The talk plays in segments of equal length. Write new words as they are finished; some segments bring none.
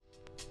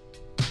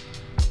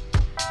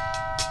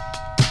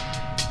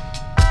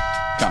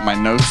got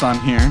my notes on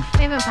here.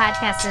 We haven't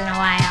podcasted in a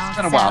while. It's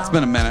been a while. It's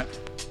been a minute.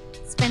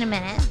 It's been a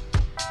minute.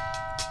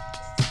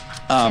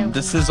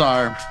 This is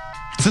our,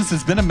 since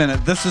it's been a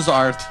minute, this is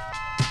our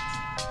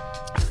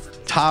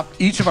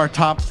each of our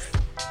top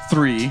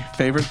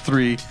favorite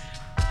three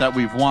that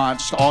we've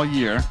watched all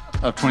year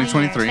of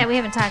 2023. That we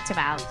haven't talked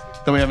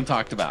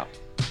about.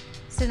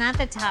 So not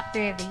the top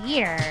 3 of the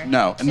year.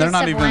 No, and they're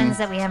not even ones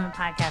that we haven't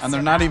podcasted. And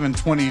they're not even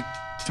 20.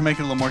 To make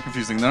it a little more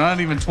confusing, they're not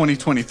even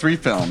 2023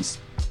 films.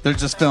 They're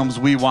just films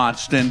we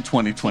watched in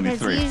 2023.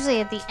 Because usually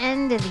at the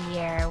end of the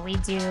year we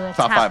do a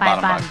top 5,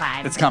 bottom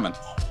 5. It's coming.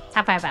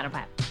 Top 5, bottom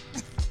 5.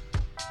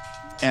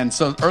 And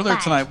so earlier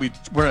tonight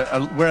we're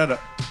at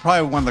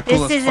probably one of the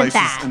coolest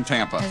places in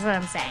Tampa. Is what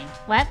I'm saying.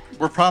 What?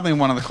 We're probably in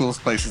one of the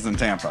coolest places in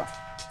Tampa.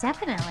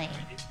 Definitely.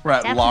 We're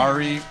at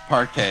Laurie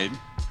Parkade.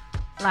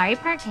 Laurie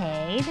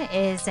Parkade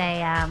is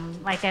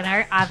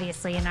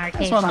obviously an arcade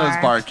bar. It's one of those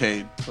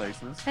barcade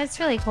places. That's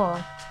really cool.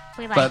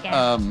 We like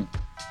it.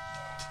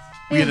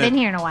 We haven't been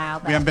here in a while.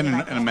 We haven't been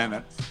in a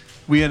minute.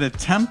 We had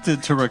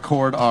attempted to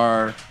record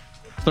our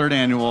 3rd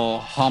annual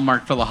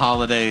Hallmark for the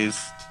Holidays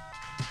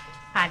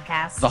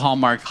podcast, the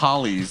Hallmark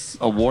Hollies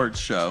Awards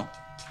show.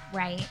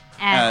 Right.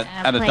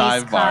 At a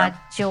dive bar.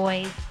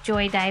 Joy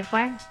Dive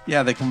Bar?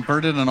 Yeah, they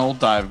converted an old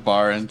dive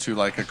bar into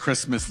like a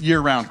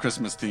year-round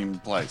Christmas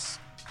themed place.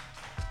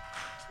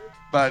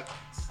 But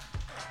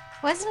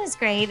wasn't as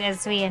great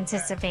as we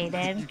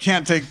anticipated. You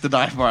can't take the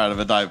dive bar out of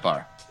a dive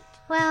bar.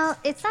 Well,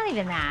 it's not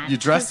even that. You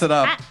dressed it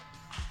up.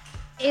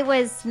 It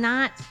was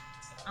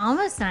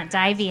almost not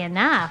divey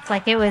enough.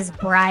 Like, it was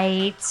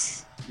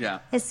bright. Yeah.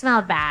 It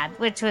smelled bad,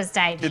 which was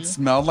divey. It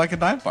smelled like a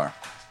dive bar.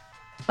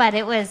 But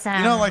it was... you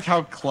know, like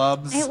how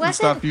clubs and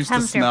stuff used to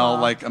smell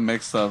like a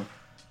mix of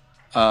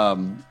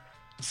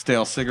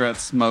stale cigarette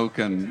smoke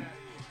and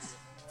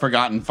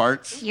forgotten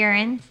farts?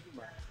 Urine.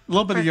 A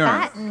little bit of urine.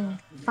 Forgotten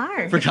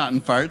farts. Forgotten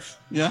farts,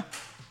 yeah.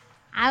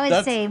 I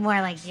would say more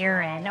like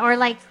urine. Or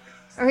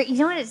you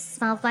know what it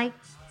smells like?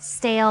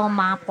 Stale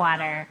mop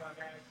water.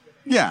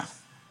 Yeah.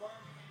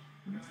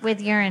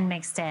 With urine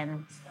mixed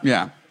in.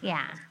 Yeah.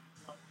 Yeah.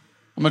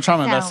 I'm going to try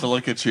my best to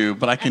look at you,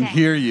 but I can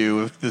hear you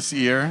with this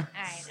ear.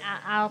 All right,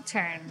 I'll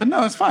turn. But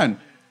no, it's fine.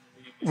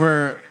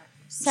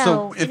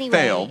 So it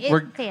failed.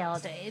 It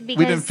failed. Because,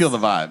 we didn't feel the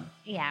vibe.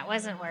 Yeah, it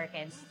wasn't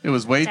working. It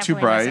was way too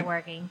bright. Wasn't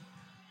working.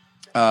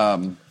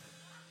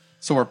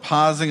 So we're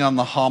pausing on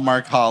the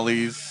Hallmark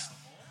Hollies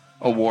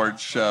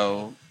Awards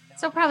show.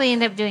 So we'll probably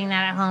end up doing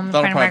that at home in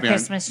front of our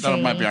Christmas tree.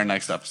 That might be our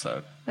next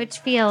episode. Which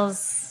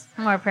feels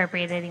more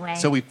appropriate anyway.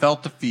 So we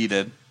felt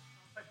defeated.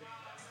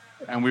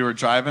 And we were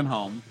driving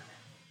home.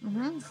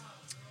 Mm-hmm.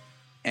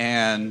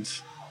 And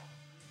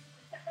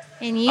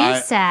you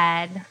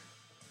said...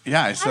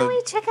 Yeah, I said... Why don't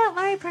we check out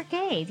Laurie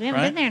Parkade? We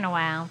haven't been there in a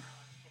while.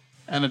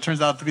 And it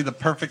turns out to be the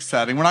perfect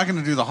setting. We're not going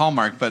to do the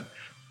Hallmark, but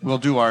we'll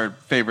do our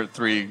favorite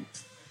 3...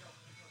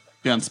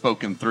 The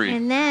unspoken 3.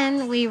 And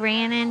then we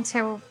ran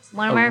into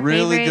one of our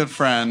really favorite good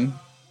friend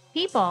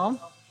people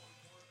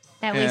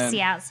that we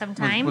see out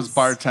sometimes. Was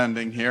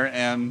bartending here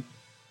and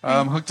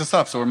hooked us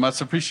up, so we're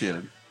much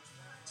appreciated.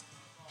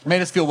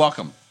 Made us feel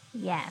welcome.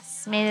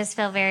 Yes, made us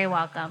feel very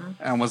welcome.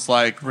 And was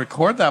like,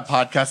 record that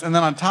podcast. And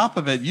then on top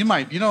of it, you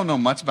don't know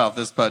much about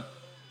this, but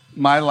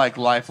my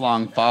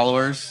lifelong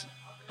followers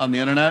on the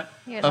internet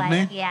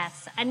me.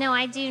 Yes, I know.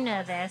 I do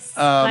know this.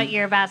 What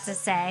you're about to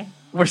say.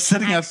 We're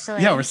sitting at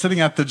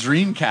the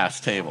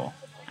Dreamcast table.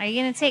 Are you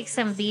going to take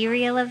some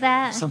B-reel of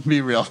that? Some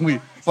B-reel.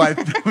 We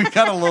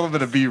got a little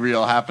bit of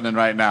B-reel happening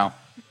right now.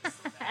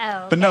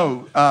 Okay. But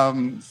no,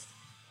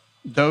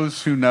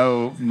 those who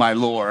know my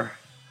lore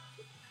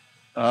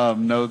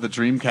know the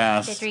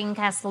Dreamcast. The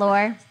Dreamcast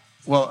lore.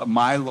 Well,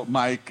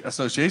 my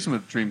association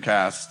with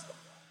Dreamcast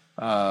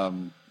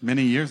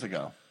many years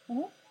ago.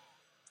 Mm-hmm.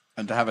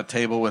 And to have a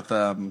table with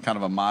kind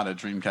of a modded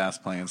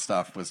Dreamcast playing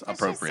stuff was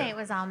appropriate. Let's just say it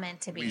was all meant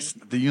to be.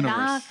 The universe.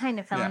 It all kind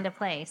of fell into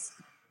place.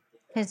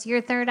 Because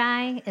your third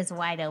eye is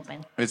wide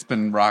open. It's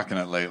been rocking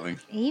it lately.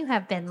 You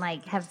have been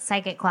have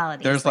psychic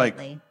qualities. There's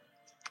lately.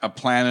 A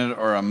planet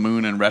or a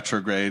moon in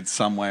retrograde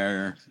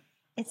somewhere.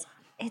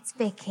 It's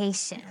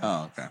vacation.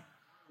 Oh, okay.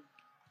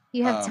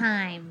 You have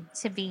time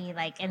to be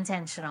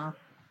intentional.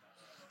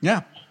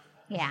 Yeah.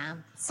 Yeah.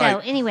 So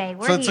anyway,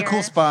 we're here. So it's a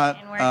cool spot.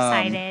 And we're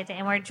excited.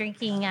 And we're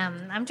drinking,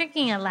 I'm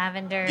drinking a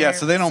lavender Yeah,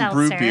 so they don't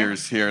brew seltzer.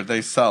 beers here.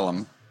 They sell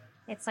them.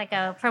 It's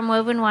from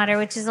Woven Water,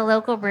 which is a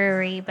local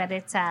brewery, but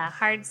it's a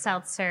hard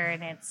seltzer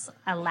and it's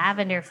a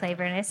lavender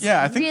flavor. And it's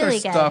I think really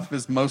their stuff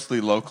is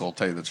mostly local, to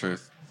tell you the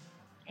truth.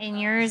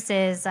 And yours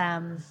is...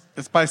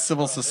 it's by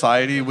Civil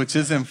Society, which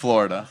is in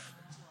Florida.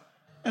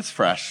 It's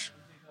fresh.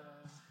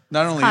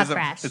 Not only is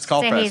it's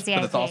called fresh,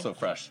 but it's also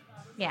fresh.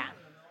 Yeah.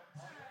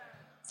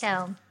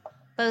 So...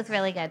 both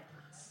really good.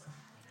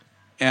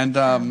 And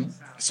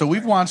so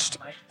we've watched,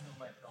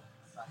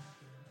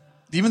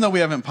 even though we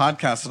haven't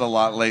podcasted a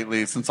lot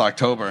lately since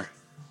October,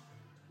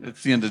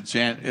 it's the end of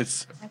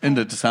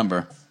into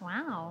December.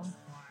 Wow.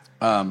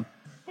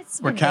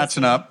 We're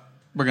catching up.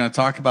 We're going to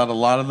talk about a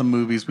lot of the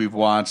movies we've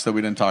watched that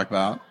we didn't talk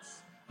about.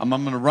 I'm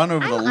going to run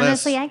over the list.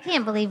 Honestly, I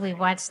can't believe we've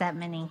watched that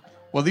many.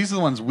 Well, these are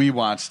the ones we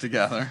watched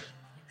together.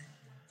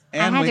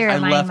 And had to I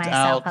remind left myself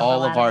out of a all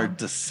lot of of our them.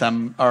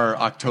 December or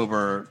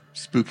October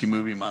spooky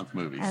movie month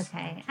movies.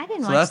 Okay. I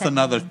didn't So watch that's that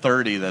another many.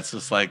 30 that's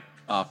just like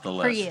off the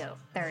list. For you,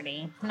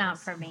 30. Not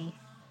for me.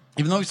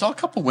 Even though we saw a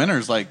couple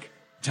winners like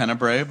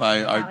Tenebrae by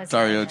That was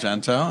Dario really good.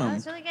 Gento That and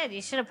was really good.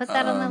 You should have put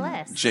that on the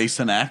list.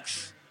 Jason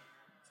X.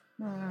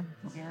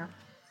 Yeah.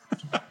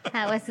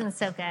 That wasn't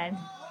so good.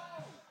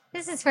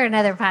 This is for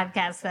another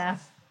podcast, though.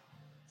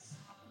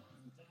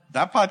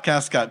 That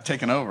podcast got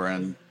taken over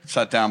and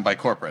shut down by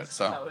corporate.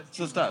 So it's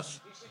just us.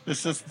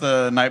 It's just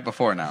the night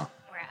before now.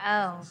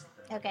 Oh,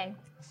 okay.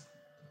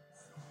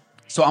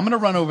 So I'm going to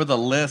run over the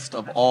list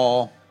of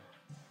all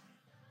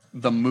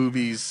the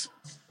movies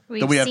We've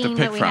that we have to seen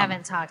pick that we from.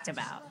 haven't talked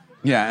about.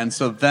 Yeah, and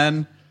so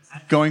then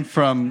going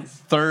from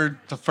third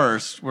to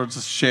first, we'll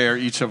just share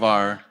each of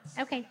our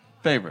Okay.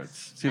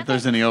 favorites. See if Okay.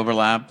 there's any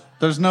overlap.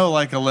 There's no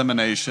like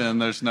elimination.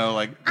 There's no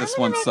like this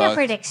I'm one going to make a sucks.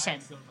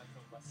 prediction.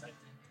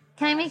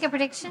 Can I make a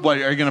prediction? What,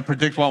 are you going to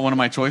predict what one of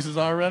my choices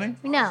are already?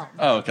 No.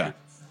 Oh, okay.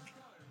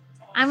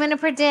 I'm going to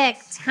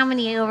predict how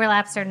many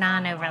overlaps or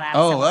non-overlaps.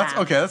 Oh, we'll that's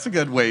have. okay. That's a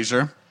good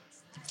wager.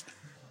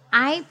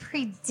 I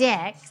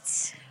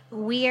predict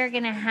we are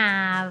going to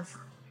have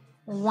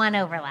one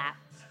overlap.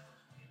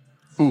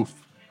 Oof.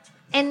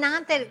 And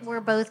not that we're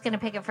both going to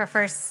pick it for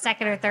first,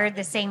 second, or third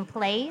the same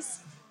place,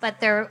 but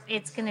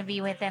it's going to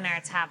be within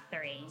our top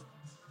 3.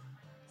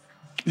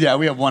 Yeah,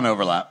 we have one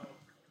overlap.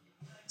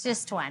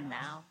 Just one,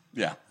 though.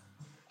 Yeah.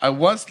 I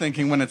was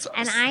thinking when it's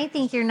And I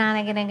think you're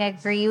not going to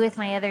agree with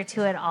my other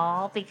 2 at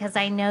all because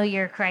I know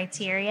your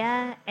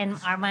criteria and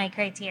my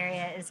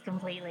criteria is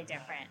completely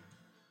different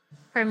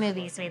for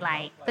movies we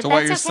like. But so what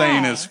that's you're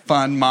saying okay. is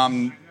fun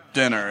mom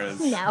dinner is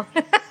No.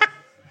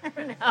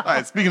 All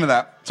right, speaking of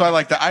that, so I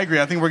like that. I agree.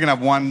 I think we're gonna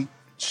have one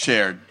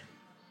shared.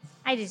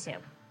 I do too.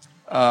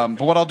 But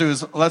what I'll do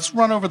is let's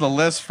run over the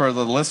list for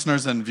the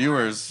listeners and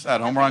viewers at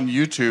home. We're on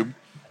YouTube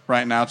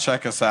right now.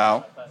 Check us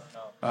out.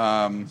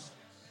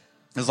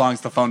 As long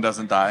as the phone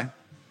doesn't die.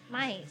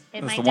 It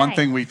That's might the one die.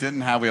 thing we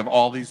didn't have. We have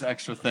all these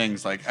extra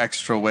things, like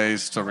extra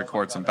ways to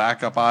record some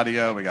backup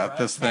audio. We got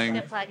this To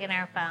thing. plug in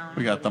our phone.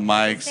 We got the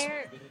mics.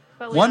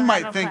 But we One don't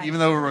have might a think, plug. even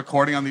though we're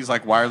recording on these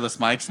like wireless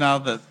mics now,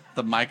 that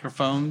the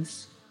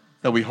microphones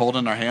that we hold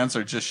in our hands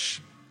are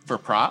just for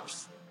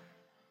props.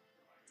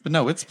 But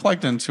no, it's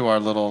plugged into our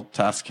little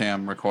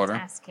Tascam recorder.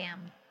 Ask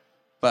him.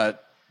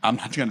 But I'm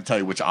not going to tell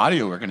you which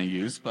audio we're going to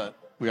use, but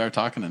we are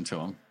talking into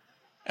them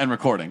and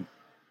recording.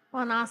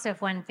 Well, and also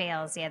if one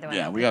fails, the other one.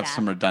 Yeah, will we pick have up.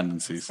 some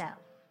redundancies.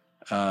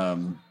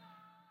 So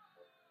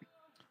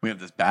We have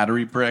this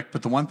battery brick,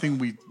 but the one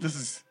thing this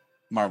is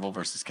Marvel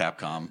versus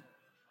Capcom.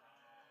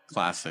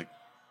 Classic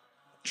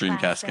Dreamcast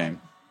Classic.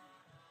 game.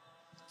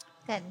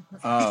 good.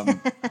 Um,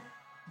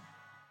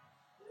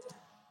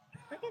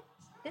 Look at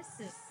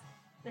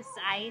this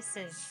ice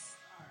is.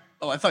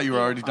 oh, I thought you were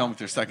already done with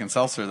your second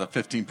seltzer, the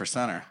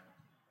 15%er.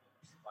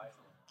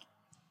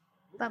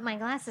 But my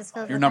glass is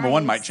filled. Your with number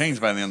one ice. might change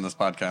by the end of this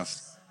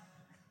podcast.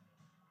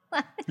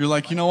 What? You're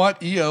like, you know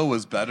what? EO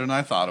was better than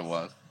I thought it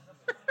was.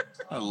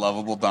 A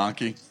lovable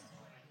donkey.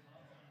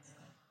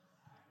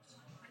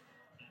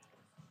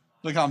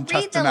 Look how I'm Read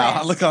testing the out.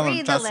 list. Look how I'm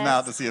Read the testing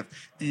out to list. see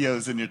if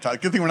EO's in your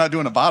top. Good thing we're not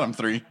doing a bottom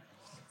 3.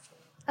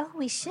 Oh,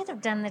 we should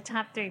have done the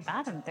top 3,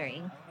 bottom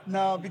 3.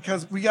 No,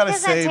 because we got to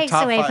Because that save takes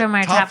top away five. from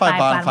our top top 5, five,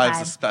 bottom bottom 5 is a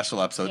five.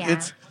 special episode. Yeah.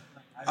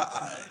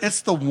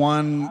 It's the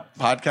one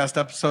podcast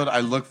episode I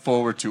look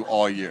forward to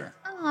all year.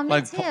 Oh, me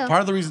Like too. part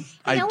of the reason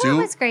You know I do.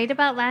 what was great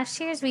about last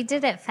year's? We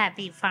did it at Fat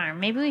Beat Farm.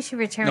 Maybe we should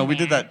return. No, we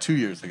did there. that 2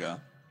 years ago.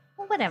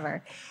 Well,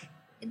 whatever.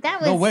 That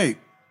was. No, wait.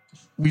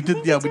 We did.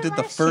 think Yeah, we we did did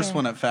the last first year.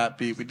 one at Fat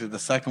Beat. We did the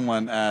second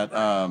one at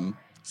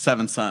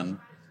Seven Sun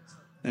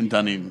in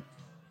Dunedin.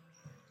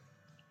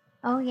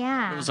 Oh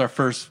yeah. It was our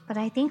first. But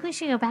I think we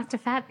should go back to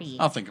Fat Beat.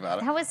 I'll think about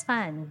it. That was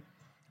fun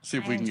See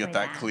if I we can get enjoyed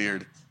that that.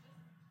 cleared.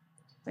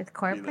 with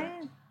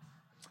corporate.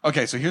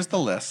 Okay, so here's the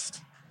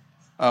list.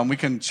 We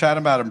can chat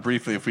about them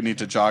briefly if we need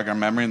to jog our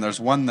memory. And there's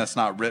one that's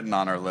not written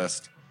on our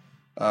list.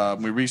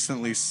 We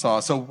recently saw.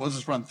 So we'll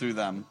just run through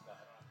them,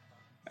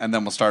 and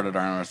then we'll start at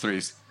our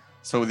 3s.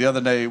 So the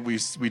other day we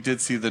did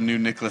see the new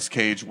Nicolas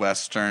Cage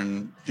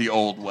Western, The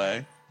Old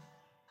Way.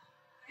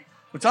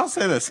 Which I'll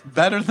say this,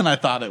 better than I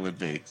thought it would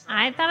be.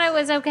 I thought it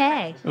was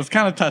okay. It was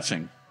kind of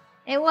touching.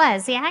 It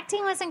was. The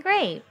acting wasn't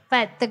great,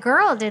 but the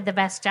girl did the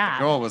best job.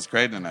 Girl was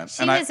great in it.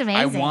 She was I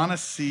amazing. want to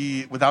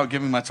see, without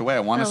giving much away,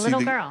 I want The to see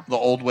little girl. the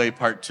Old Way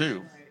Part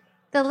 2.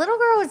 The little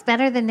girl was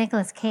better than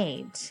Nicolas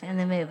Cage in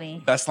the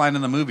movie. Best line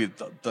in the movie,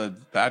 the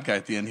bad guy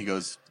at the end, he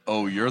goes,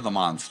 "Oh, you're the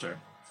monster,"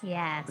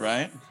 Yes.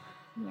 right?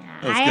 Yeah.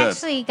 That was I good.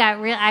 actually got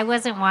real. I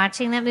wasn't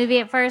watching that movie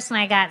at first, and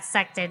I got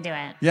sucked into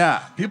it. Yeah,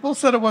 people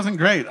said it wasn't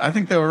great. I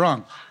think they were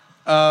wrong.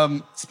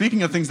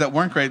 Speaking of things that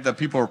weren't great, that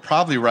people were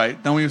probably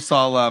right. Then we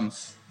saw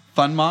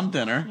Fun Mom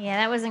Dinner. Yeah,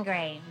 that wasn't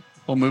great.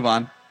 We'll move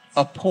on.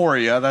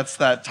 Aporia, that's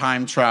that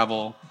time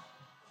travel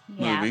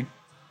Yeah. movie.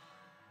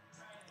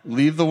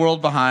 Leave the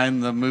World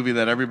Behind, the movie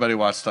that everybody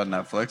watched on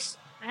Netflix.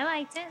 I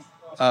liked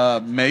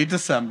it. May,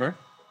 December.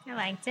 I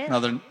liked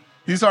it.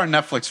 These are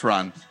Netflix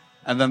run.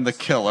 And then The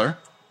Killer,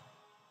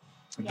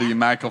 the Yeah.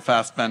 Michael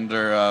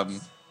Fassbender,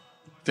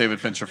 David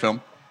Fincher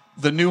film.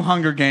 The new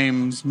Hunger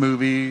Games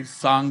movie,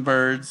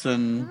 Songbirds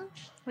and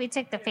We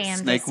took the fam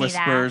Snake to see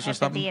Whisperers that or at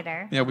something. the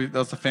theater. Yeah, that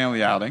was a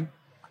family outing.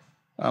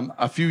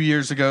 A few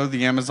years ago,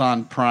 the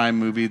Amazon Prime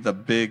movie, The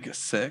Big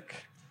Sick.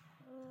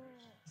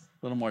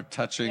 A little more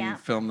touching Yeah.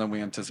 film than we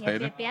Yep,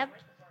 anticipated. yep,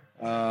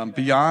 yep.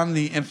 Beyond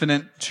the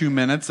Infinite 2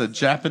 Minutes, a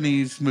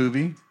Japanese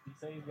movie.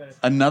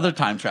 Another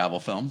time travel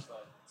film.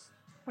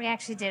 We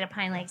actually did a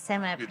Pine Lake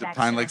Cinema The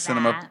production Pine Lake of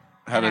Cinema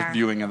that had at a our-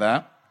 viewing of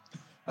that.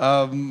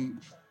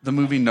 The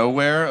movie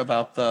Nowhere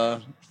about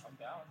the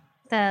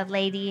The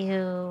lady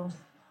who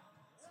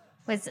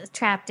was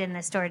trapped in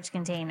the storage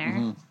container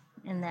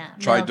in the middle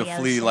tried of to the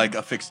flee ocean. like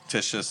a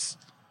fictitious,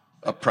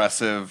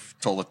 oppressive,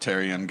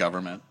 totalitarian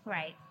government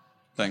Right.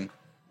 thing.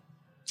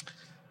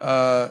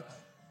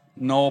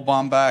 Noel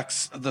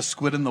Baumbach's The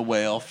Squid and the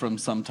Whale from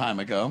some time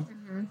ago.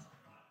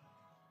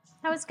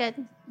 That was good.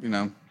 You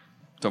know,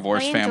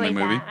 divorce I family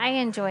enjoyed movie. that. I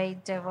enjoy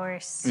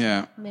divorce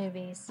Yeah.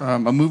 movies. A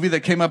movie that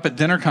came up at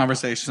dinner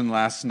conversation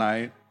last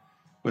night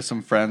with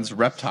some friends,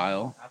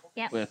 Reptile,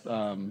 Yep. with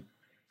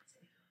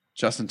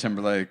Justin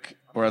Timberlake,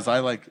 or as I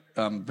like,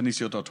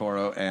 Benicio del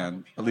Toro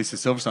and Alicia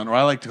Silverstone, or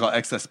I like to call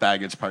Excess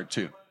Baggage Part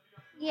 2.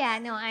 Yeah,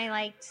 no, I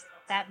liked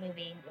that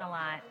movie a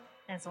lot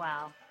as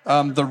well.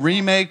 The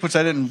remake, which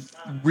I didn't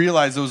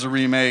realize it was a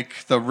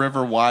remake, the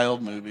River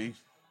Wild movie,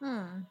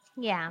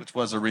 Yeah. which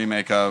was a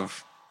remake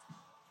of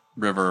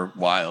River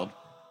Wild.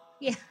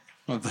 Yeah.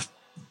 You're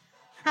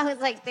I was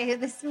like, dude,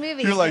 this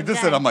movie. like,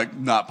 this is, I'm like,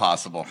 not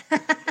possible.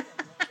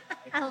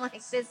 I'm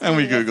like, this And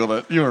we movie is- Googled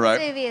it. You were This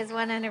right. movie has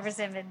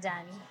 100% been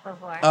done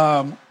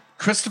before.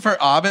 Christopher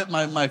Abbott,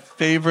 my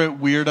favorite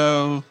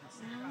weirdo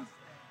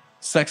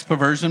sex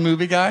perversion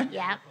movie guy.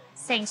 Yeah.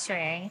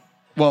 Sanctuary.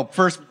 Well,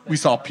 first we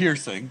saw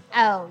Piercing.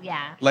 Oh,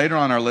 yeah. Later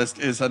on our list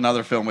is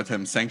another film with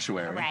him,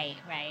 Sanctuary. Right,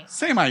 right.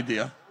 Same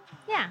idea.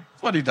 Yeah.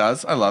 It's what he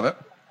does. I love it.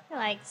 I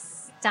like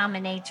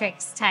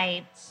dominatrix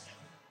type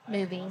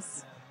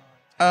movies.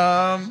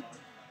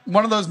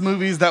 One of those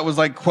movies that was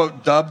like,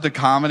 quote, dubbed a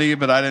comedy,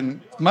 but I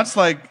didn't, much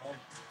like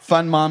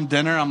Fun Mom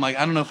Dinner, I'm like,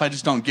 I don't know if I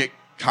just don't get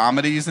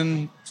comedies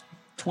in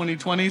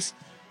 2020s.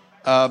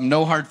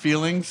 No Hard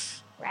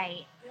Feelings.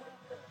 Right.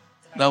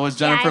 That was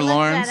Jennifer yeah, I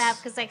Lawrence. looked that up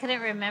because I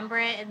couldn't remember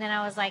it, and then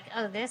I was like,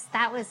 "Oh,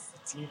 that was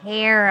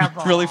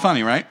terrible." Really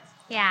funny, right?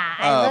 Yeah,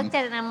 I looked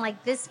at it and I'm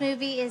like, "This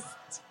movie is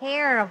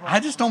terrible."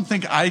 I just don't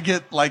think I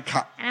get like,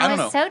 and I I don't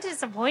was know. so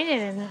disappointed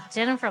in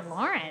Jennifer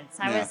Lawrence.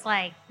 I Yeah. was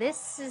like,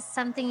 "This is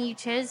something you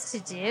chose to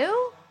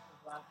do,"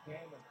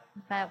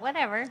 but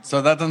whatever.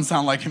 So that doesn't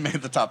sound like it made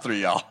the top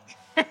 3, y'all.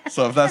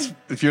 So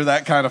if you're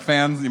that kind of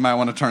fan, you might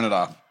want to turn it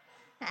off.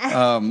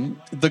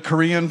 The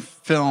Korean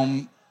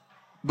film,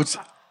 which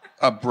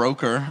a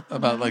broker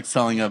about like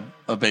selling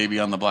a baby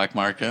on the black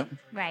market.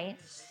 Right,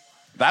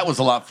 That was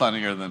a lot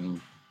funnier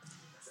than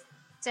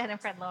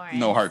Jennifer Lawrence.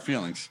 No Hard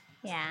Feelings.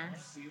 Yeah,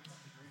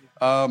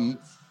 A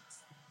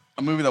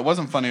movie that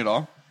wasn't funny at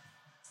all.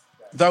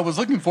 That I was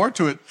looking forward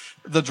to it.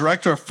 The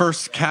director of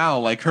First Cow,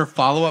 like her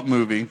follow-up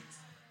movie,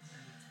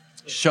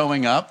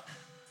 Showing Up.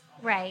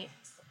 right.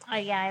 Oh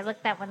yeah, I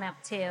looked that one up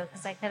too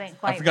because I couldn't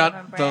quite I forgot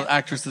remember the it.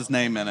 actress's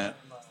name in it.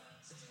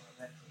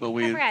 But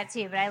I forgot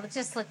too, but I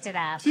just looked it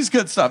up. she's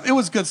good stuff. It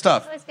was good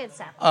stuff. It was good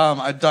stuff.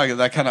 I dug it.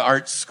 That kind of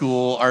art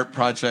school, art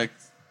project.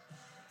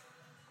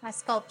 My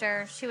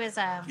sculptor, she was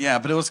a Yeah,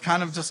 but it was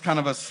kind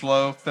of a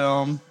slow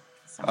film.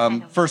 some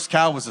kind of- First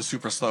Cow was a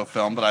super slow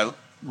film, but I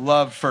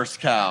loved First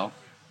Cow.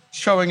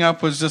 Showing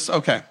Up was just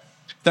okay.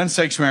 Then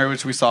Sanctuary,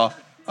 which we saw.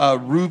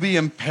 Ruby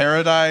in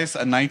Paradise,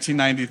 a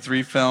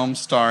 1993 film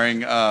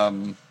starring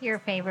your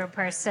favorite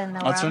person in the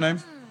what's her world.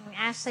 name?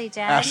 Ashley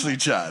Judd. Ashley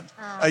Judd.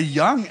 A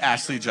young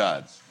Ashley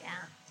Judd. Yeah.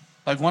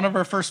 Like one of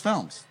her first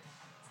films.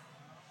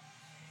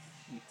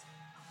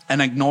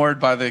 And ignored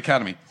by the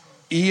Academy.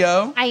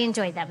 EO, I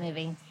enjoyed that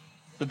movie,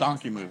 the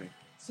donkey movie.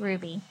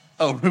 Ruby.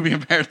 Oh, Ruby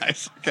in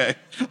Paradise. Okay.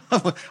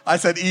 I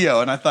said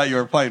EO, and I thought you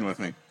were playing with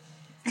me.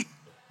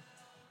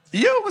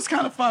 EO was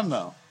kind of fun,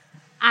 though.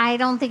 I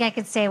don't think I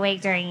could stay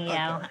awake during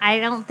EO. I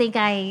don't think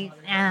I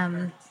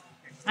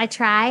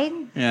tried,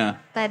 Yeah.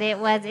 but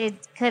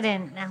it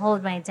couldn't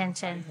hold my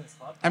attention.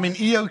 I mean,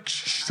 EO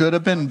should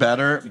have been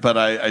better, but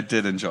I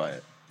did enjoy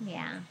it.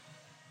 Yeah.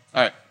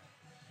 All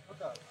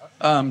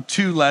right.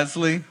 To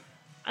Leslie.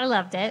 I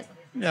loved it.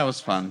 Yeah, it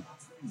was fun.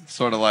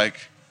 Sort of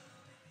like,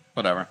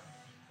 whatever.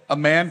 A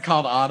Man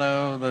Called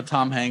Otto, the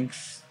Tom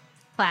Hanks.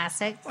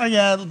 Classic. Oh,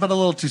 yeah, but a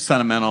little too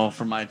sentimental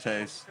for my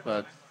taste.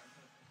 But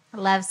I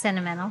love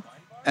sentimental.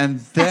 and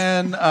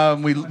then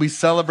we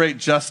celebrate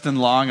Justin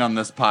Long on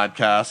this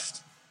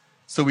podcast.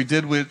 So we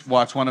did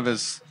watch one of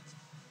his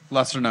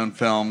lesser known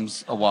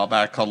films a while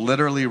back called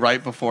Literally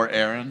Right Before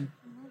Aaron,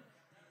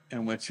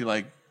 in which he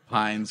like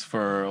pines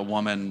for a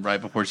woman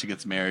right before she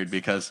gets married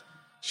because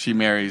she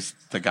marries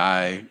the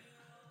guy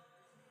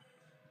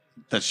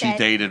that she That-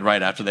 dated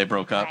right after they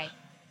broke up. Right.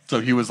 So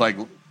he was like,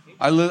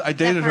 I The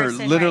dated her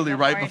person literally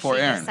right before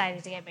she Aaron.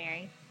 decided to get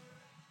married.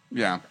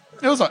 Yeah.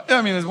 It was,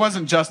 I mean, it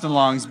wasn't Justin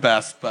Long's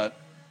best, but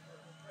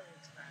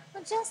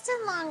Well, Justin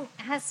Long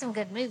has some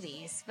good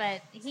movies,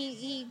 but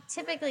he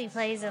typically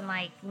plays in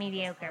like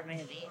mediocre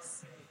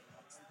movies.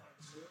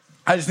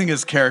 I just think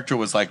his character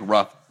was like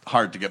rough,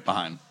 hard to get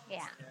behind.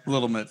 Yeah. A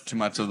little bit too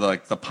much of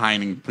the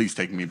pining, please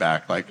take me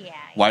back. Like, Yeah.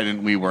 why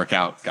didn't we work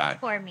out guy?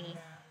 For me.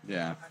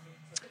 Yeah.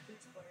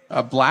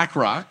 Black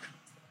Rock.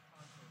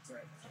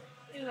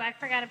 Ooh, I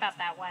forgot about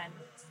that one.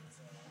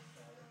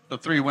 The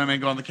three women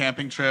go on the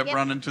camping trip, Yep,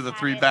 run into the got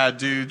three it. bad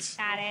dudes,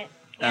 Got it. Yep.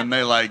 and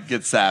they like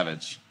get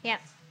savage. Yep.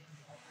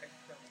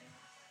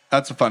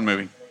 That's a fun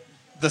movie.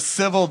 The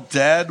Civil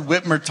Dead,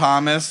 Whitmer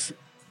Thomas.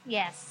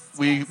 Yes.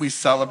 We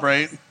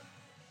celebrate.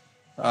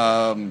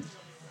 Because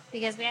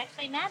we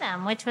actually met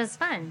him, which was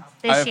fun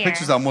I this have year.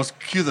 pictures. Almost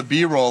cue the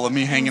B-roll of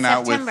me hanging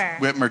out with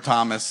September. Whitmer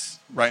Thomas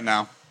right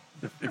now.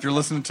 If you're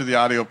listening to the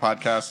audio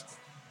podcast,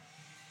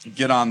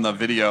 get on the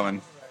video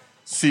and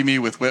see me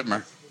with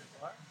Whitmer,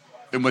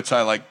 in which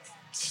I like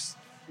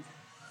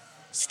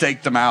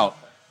staked him out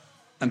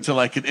until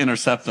I could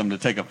intercept him to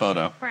take a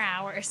photo. For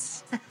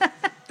hours.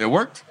 It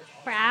worked.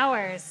 For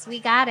hours. We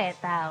got it,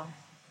 though.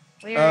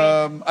 We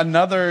were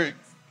Another,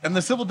 and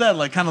The Civil Dead,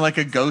 like kind of like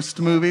a ghost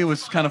movie,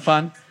 was kind of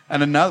fun.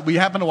 And another, we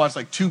happened to watch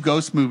like two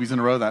ghost movies in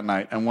a row that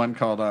night, and one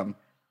called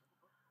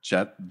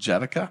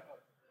Jessica.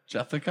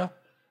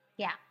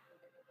 yeah.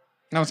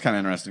 That was kind of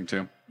interesting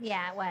too.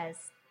 Yeah, it was.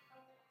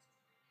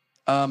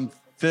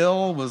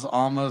 Phil was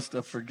almost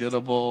a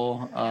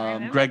forgettable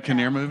remember Greg that.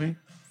 Kinnear movie.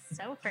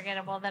 So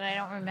forgettable that I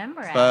don't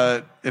remember it.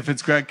 But if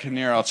it's Greg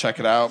Kinnear, I'll check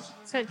it out.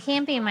 So it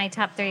can't be in my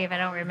top 3 if I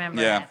don't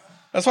remember Yeah. it.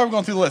 That's why I'm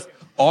going through the list.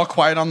 All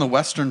Quiet on the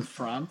Western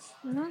Front.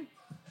 Mm-hmm.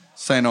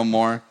 Say No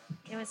More.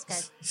 It was good.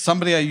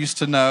 Somebody I used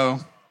to know.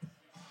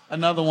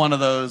 Another one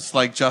of those,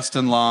 like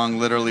Justin Long,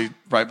 literally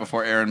right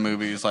before Aaron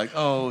movies. Like,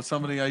 oh,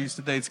 somebody I used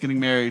to date's getting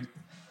married.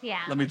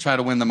 Yeah. Let me try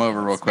to win them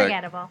over real quick.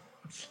 Forgettable.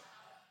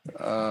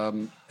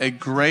 A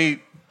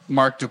great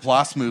Mark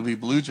Duplass movie,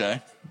 Blue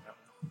Jay.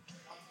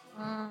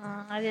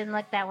 I didn't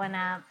look that one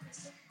up.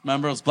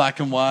 Remember, it was black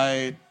and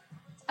white.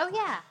 Oh,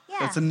 yeah.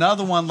 Yeah. It's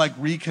another one like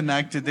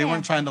reconnected. They Yeah.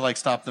 weren't trying to like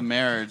stop the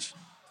marriage,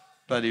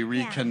 but he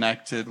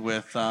reconnected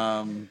with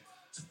a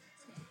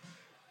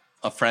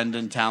friend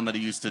in town that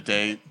he used to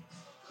date,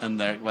 and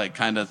they're like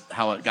kind of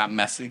how it got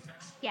messy.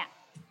 Yeah.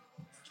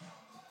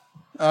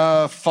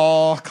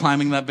 Fall,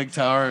 climbing that big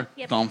tower.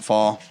 Yep. Don't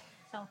fall.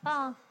 Don't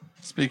fall.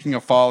 Speaking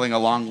of falling a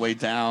long way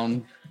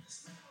down,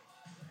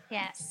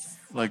 Yes.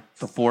 like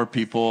the 4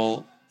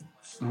 people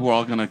who are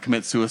all going to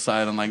commit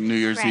suicide on like New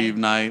Year's Right. Eve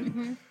night,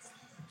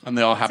 and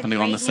they all happen to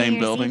go in the same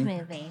building.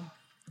 Movie.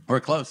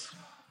 We're close.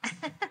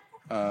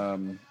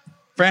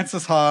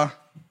 Francis Ha,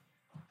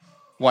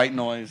 White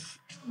Noise,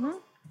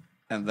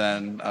 and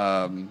then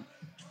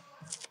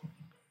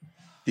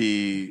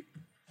the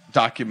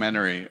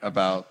documentary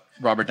about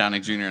Robert Downey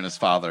Jr. and his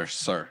father,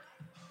 Sir.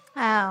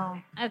 Oh,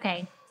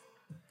 okay.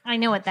 I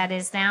know what that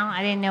is now.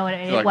 I didn't know what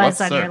it You're like, was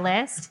 "What's on Sir?" your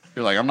list.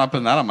 You're like, I'm not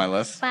putting that on my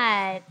list.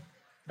 But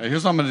Hey,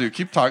 here's what I'm going to do.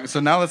 Keep talking. So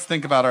now let's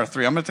think about our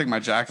 3. I'm going to take my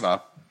jacket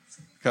off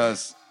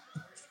because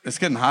it's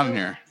getting hot in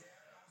here.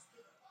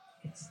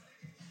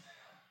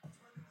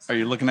 Are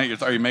you looking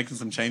at are you making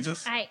some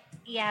changes?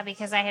 yeah,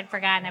 because I had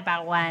forgotten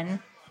about one.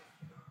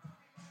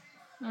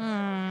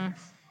 A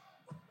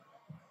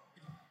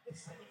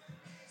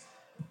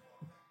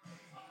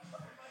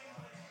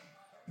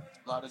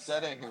lot of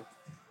dead air here.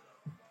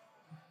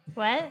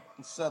 What?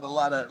 Said a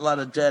lot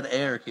of dead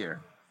air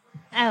here.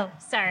 Oh,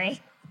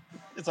 sorry.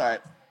 It's all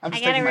right. I'm I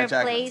just gotta taking my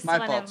jacket. replace It's my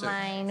one fault of too.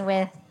 mine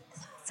with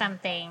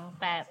something,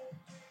 but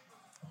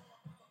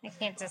I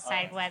can't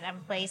decide what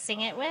I'm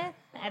placing it with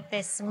at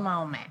this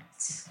moment.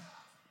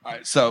 All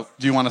right. So,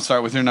 do you want to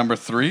start with your number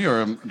 3,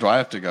 or do I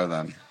have to go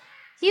then?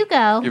 You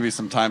go. Give you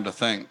some time to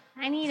think.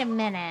 I need a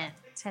minute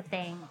to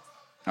think.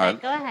 All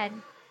right. Go ahead.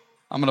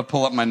 I'm gonna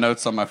pull up my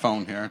notes on my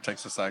phone here. It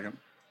takes a second.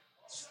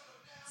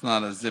 It's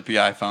not a zippy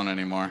iPhone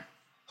anymore.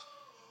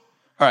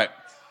 All right.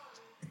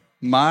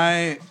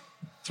 My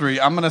 3.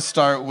 I'm gonna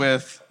start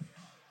with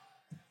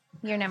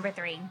You're number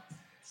 3.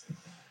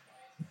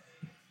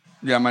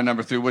 my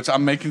number 3, which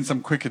I'm making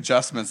some quick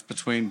adjustments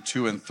between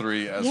 2 and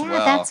 3 as Yeah,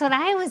 well. that's what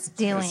I was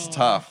doing. It's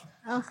tough.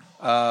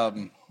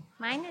 Ugh.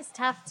 Mine is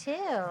tough too.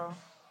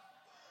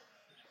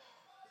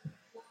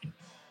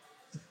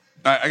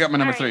 All right, I got my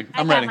number 3.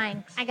 I'm ready.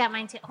 I got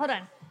mine too. Hold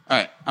on. All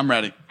right, I'm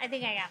ready. I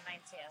think I got mine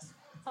too.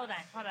 Hold on.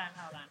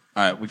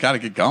 All right, we got to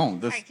get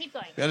going. All right, keep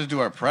going. We got to do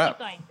our prep.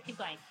 Keep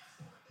going.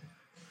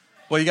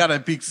 Well, you got to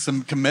be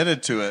some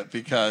committed to it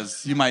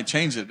because you might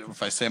change it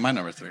if I say my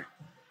number 3.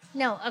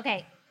 No,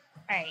 okay.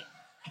 All right.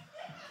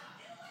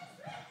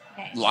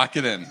 Okay. Lock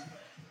it in.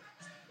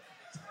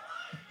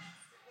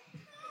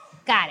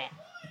 Got it.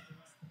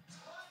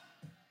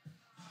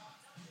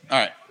 All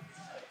right.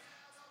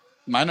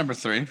 My number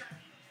 3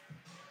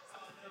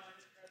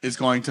 is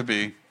going to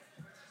be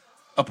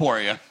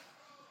Aporia.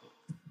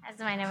 That's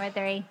my number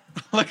 3.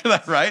 Look at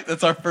that, right?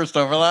 That's our first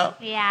overlap.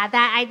 Yeah,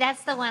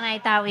 that's the one I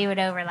thought we would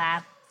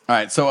overlap. All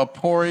right, so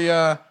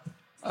Aporia,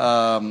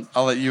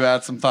 I'll let you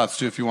add some thoughts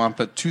too if you want,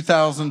 but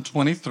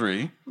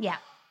 2023, Yeah.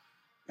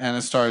 and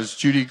it stars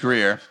Judy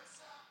Greer.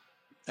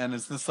 And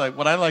it's just like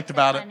what I liked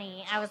about it.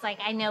 Funny. I was like,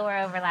 I know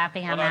we're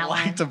overlapping on What I that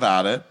liked one.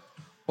 about it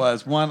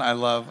was one, I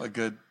love a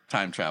good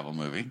time travel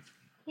movie.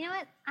 You know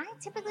what? I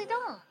typically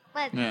don't,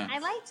 but Yeah. I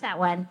liked that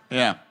one.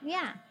 Yeah.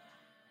 Yeah.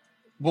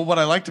 Well, what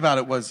I liked about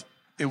it was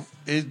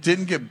it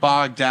didn't get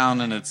bogged down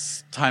in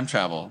its time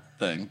travel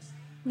thing.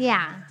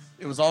 Yeah.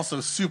 It was also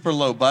super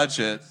low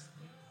budget,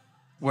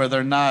 where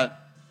they're not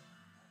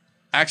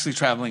actually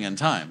traveling in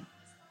time.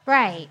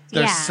 Right.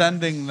 They're yeah.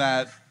 sending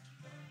that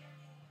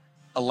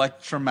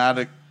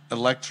electromagnetic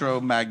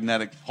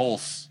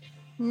pulse.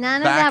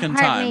 None of back that in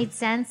part time. made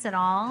sense at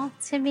all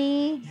to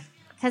me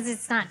because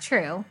it's not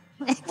true.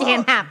 It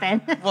can't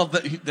happen. Well,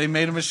 they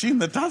made a machine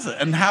that does it,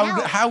 and how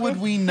No.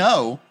 would we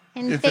know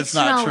In if it's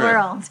not fictional true?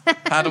 world.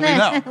 How do we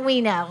know?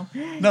 We know.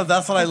 No,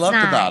 that's what I loved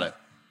not. about it.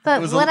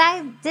 But was what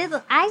I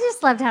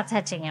just loved how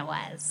touching it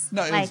was.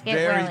 No, it was Like,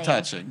 very really-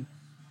 touching.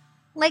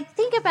 Like,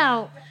 think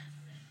about.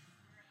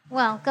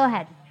 Well, go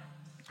ahead.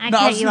 No, I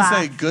cut was you going to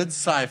off. say good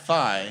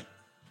sci-fi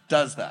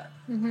does that.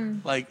 Mm-hmm.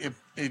 Like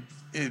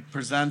it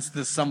presents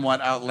this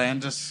somewhat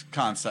outlandish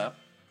concept,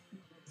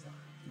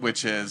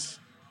 which is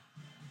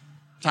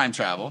time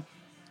travel,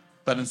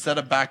 but instead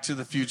of Back to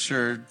the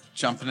Future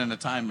jumping in a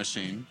time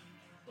machine,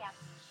 Yeah.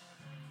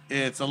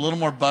 it's a little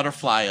more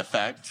butterfly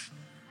effect,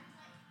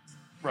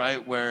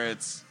 right? Where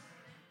it's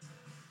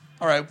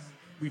all right.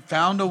 We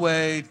found a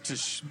way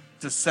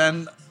to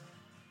send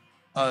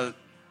an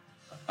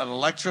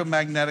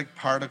electromagnetic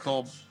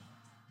particle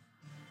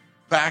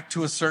back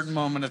to a certain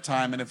moment of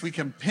time, and if we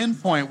can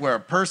pinpoint where a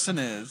person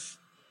is,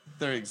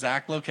 their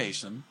exact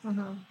location,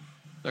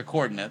 their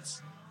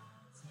coordinates,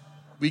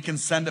 we can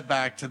send it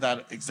back to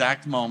that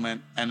exact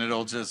moment, and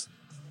it'll just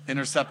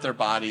intercept their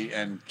body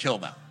and kill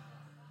them.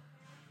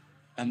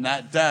 And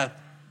that death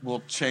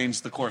will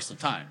change the course of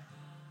time,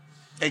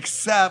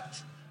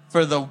 except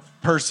for the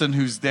person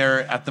who's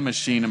there at the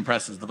machine and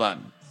presses the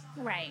button.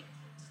 Right.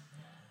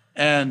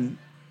 And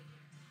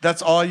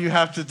that's all you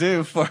have to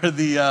do for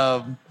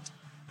the.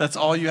 That's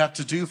all you have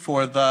to do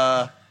for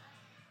the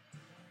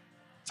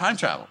time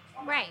travel.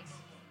 Right.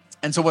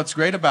 And so what's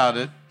great about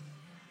it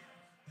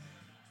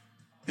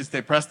is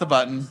they press the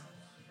button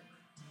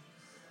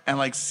and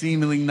like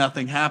seemingly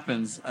nothing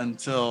happens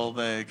until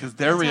because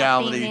their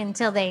reality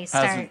until they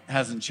start.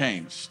 hasn't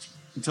changed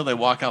until they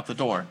walk out the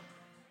door.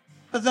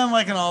 But then,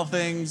 like in all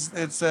things,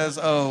 it says,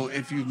 oh,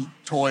 if you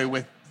toy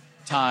with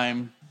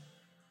time,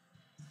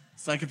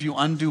 it's like if you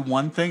undo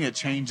one thing, it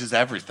changes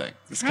everything.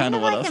 It's Kind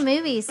of what like a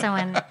movie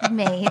someone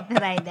made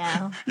that I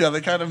know. Yeah,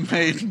 they kind of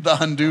made the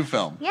undo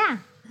film. Yeah.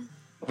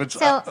 Which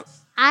So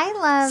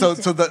I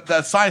loved. so the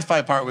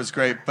sci-fi part was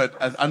great, but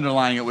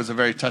underlying it was a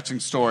very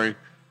touching story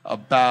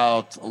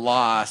about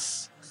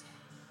loss,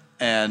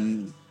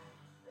 and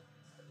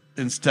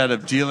instead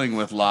of dealing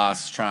with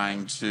loss,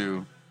 trying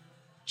to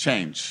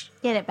change.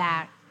 Get it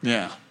back.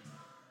 Yeah.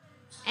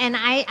 And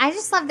I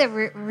just love the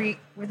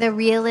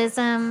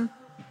realism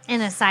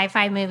in a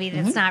sci-fi movie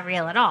that's not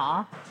real at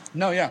all.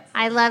 No, yeah.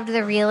 I loved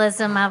the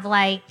realism of,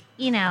 like,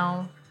 you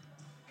know,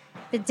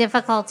 the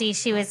difficulty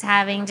she was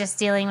having just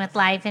dealing with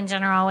life in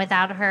general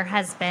without her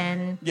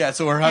husband. Yeah,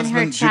 so her And her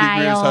husband, Judy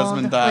Greer's child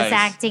husband, dies was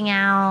acting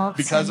out.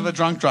 because of a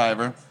drunk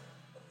driver.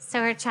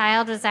 So her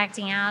child was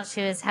acting out.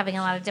 She was having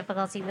a lot of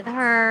difficulty with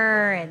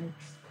her. And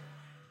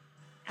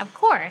of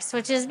course,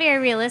 which is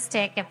very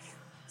realistic if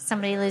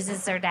somebody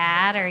loses their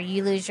dad or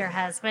you lose your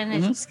husband.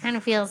 It just kind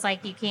of feels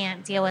like you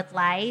can't deal with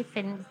life.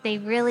 And they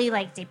really,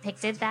 like,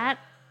 depicted that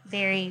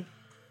very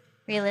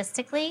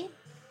realistically.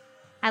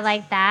 I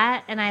liked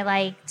that. And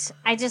I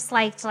just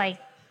liked, like,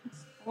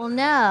 well,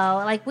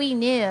 no, like, we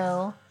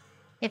knew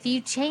if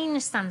you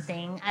change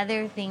something,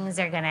 other things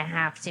are going to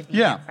have to be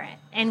Yeah. different.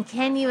 And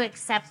can you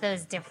accept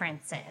those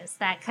differences?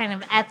 That kind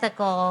of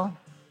ethical.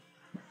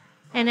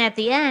 And at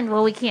the end,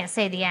 well, we can't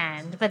say the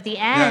end, but the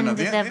end,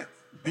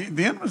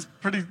 The end was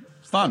pretty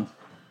fun.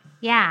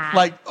 yeah.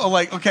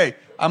 Like, okay,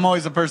 I'm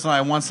always a person, I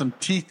want some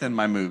teeth in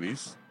my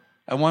movies.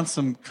 I want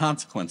some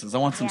consequences. I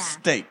want some Yeah.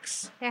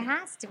 stakes. There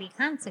has to be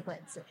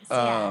consequences.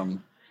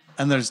 And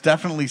there's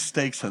definitely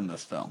stakes in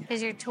this film.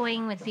 Because you're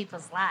toying with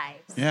people's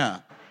lives. Yeah.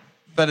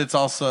 But it's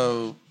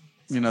also,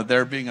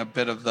 they're being a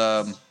bit of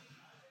the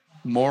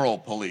moral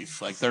police.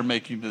 Like, they're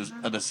making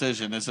a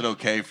decision. Is it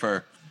okay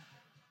for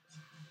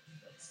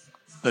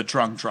the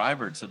drunk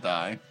driver to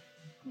die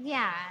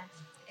Yeah.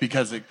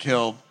 because it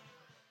killed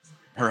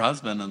her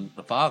husband and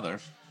the father?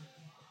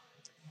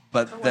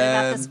 But What about the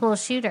then, school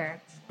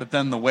shooter? but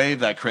then the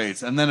wave that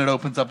creates, and then it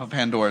opens up a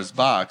Pandora's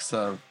box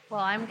of, Well,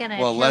 I'm going to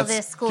Well, kill let's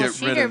this school get rid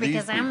shooter of these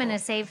because I'm going to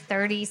people. save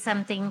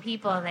 30-something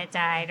people that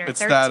died, or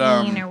It's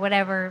 13 that, or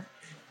whatever.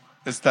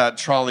 it's that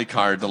trolley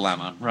car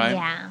dilemma, right?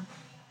 Yeah.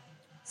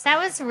 So that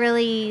was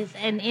really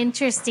an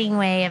interesting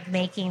way of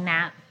making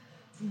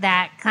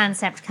that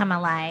concept come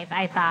alive,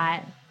 I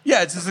thought.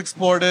 Yeah, it just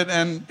explored it,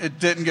 and it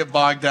didn't get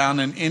bogged down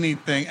in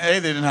anything. They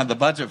didn't have the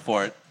budget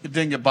for it. It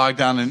didn't get bogged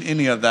down in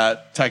any of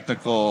that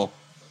technical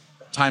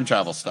time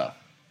travel stuff.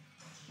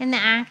 And the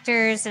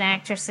actors and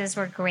actresses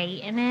were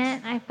great in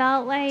it. I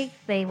felt like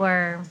they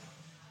were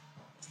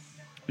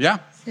Yeah.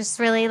 just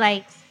really,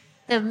 like,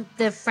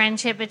 the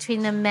friendship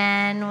between the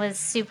men was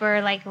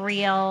super like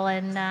real,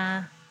 and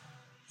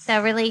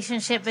the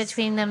relationship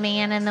between the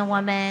man and the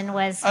woman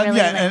was really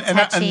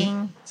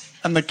touching.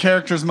 And the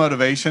character's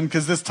motivation,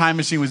 because this time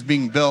machine was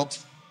being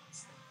built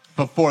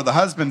before the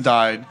husband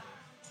died,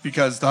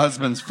 because the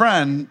husband's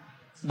friend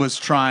was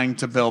trying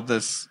to build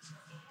this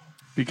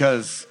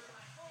because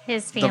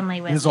his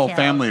family was his whole killed.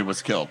 family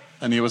was killed,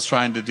 and he was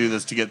trying to do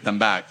this to get them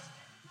back.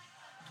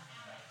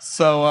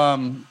 So,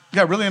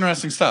 yeah, really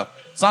interesting stuff.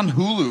 It's on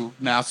Hulu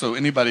now, so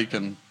anybody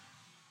can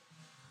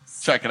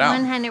check it out.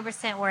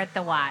 100% worth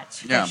the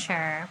watch, for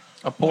sure.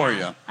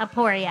 Aporia. Yeah,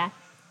 Aporia.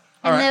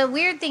 All And right. the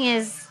weird thing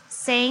is,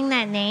 saying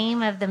that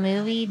name of the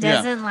movie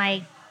doesn't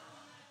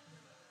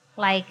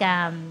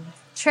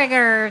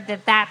trigger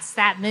that's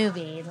that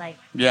movie. Like,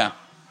 Yeah.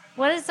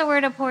 what does the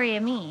word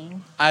aporia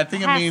mean? I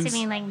think It it has means to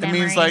mean, like, it means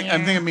memory like I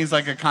or- think it means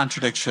like a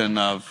contradiction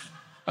of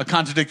a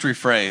contradictory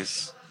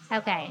phrase.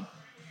 Okay.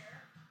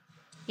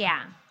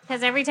 Yeah.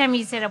 Because every time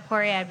you said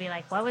aporia, I'd be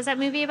like, what was that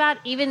movie about?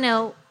 Even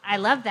though I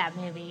love that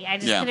movie, I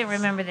just Yeah. couldn't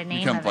remember the name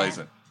You can of place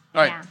it. it.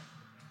 All right. Yeah.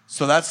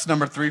 So that's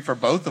number 3 for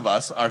both of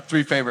us. Our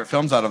 3 favorite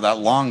films out of that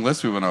long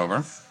list we went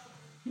over.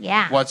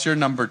 Yeah. What's your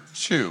number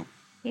 2?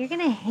 You're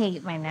going to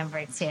hate my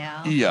number 2.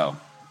 EO.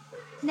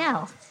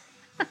 No.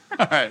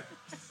 All right.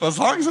 Well, as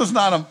long as it's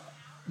not a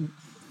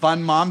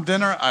fun mom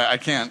dinner, I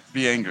can't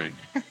be angry.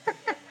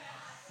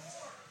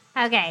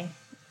 Okay.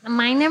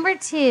 My number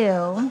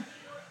 2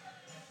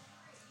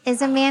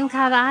 is A Man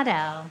Called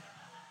Otto.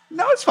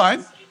 No, it's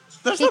fine.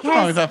 There's nothing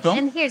wrong with that film.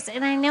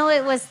 And I know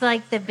it was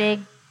like the big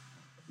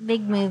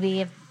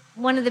movie,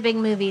 one of the big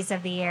movies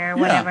of the year, or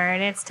Yeah. whatever,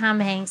 and it's Tom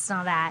Hanks and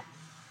all that.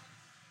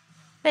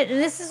 But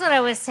this is what I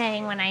was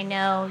saying when I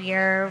know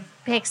your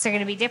picks are going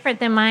to be different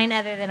than mine,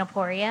 other than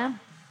Aporia,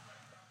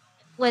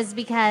 was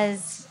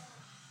because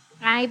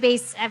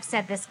I've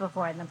said this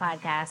before in the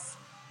podcast,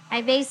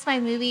 I base my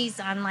movies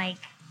on like,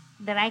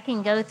 that I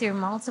can go through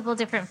multiple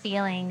different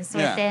feelings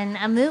Yeah. within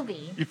a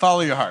movie. You follow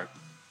your heart.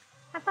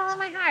 I follow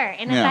my heart.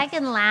 And Yeah. if I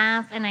can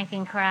laugh and I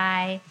can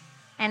cry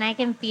and I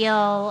can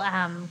feel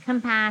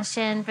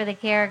compassion for the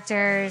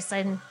characters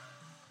and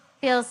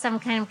feel some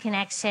kind of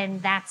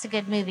connection, that's a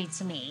good movie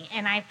to me.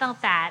 And I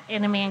felt that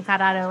in A Man Called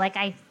Otto. Like,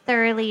 I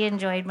thoroughly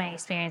enjoyed my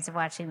experience of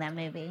watching that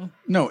movie.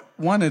 No,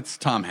 1, it's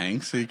Tom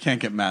Hanks, so you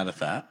can't get mad at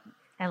that.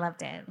 I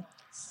loved it.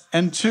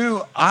 And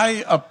 2,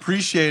 I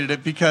appreciated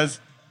it because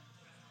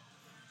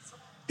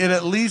it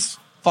at least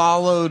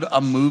followed a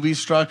movie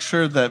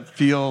structure that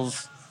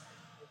feels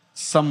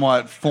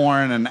somewhat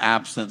foreign and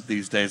absent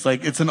these days.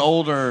 Like, it's an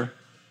older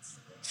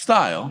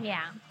style, Yeah.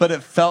 but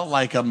it felt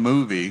like a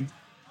movie,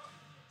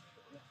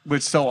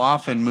 which so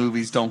often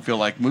movies don't feel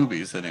like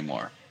movies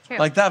anymore. True.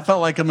 Like, that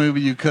felt like a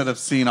movie you could have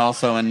seen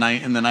also in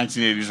the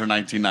 1980s or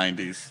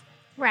 1990s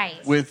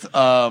Right. with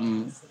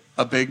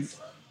a big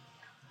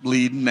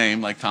lead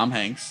name like Tom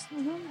Hanks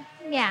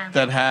Yeah.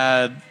 that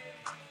had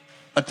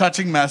a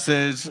touching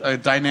message, a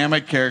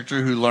dynamic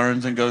character who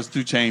learns and goes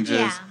through changes,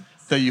 Yeah.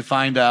 that you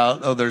find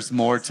out, oh, there's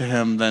more to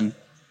him than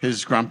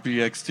his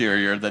grumpy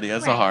exterior, that he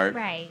has a heart.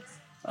 Right.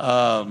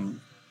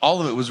 All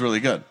of it was really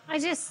good. I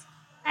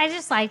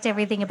just liked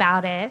everything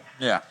about it.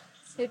 Yeah.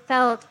 It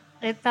felt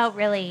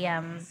really I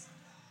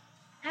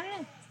don't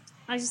know.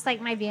 I just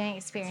like my viewing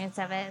experience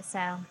of it. So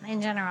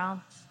in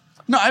general,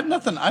 No, I have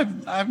nothing. I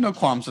have no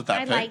qualms with that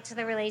I pick. liked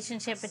the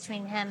relationship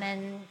between him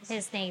and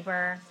his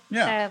neighbor.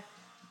 Yeah.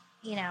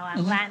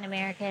 The, Latin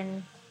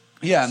American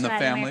Yeah, and the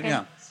Latin family. American.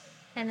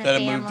 Yeah. and the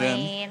That it moved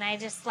family, in. and I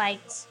just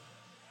liked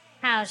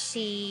how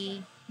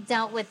she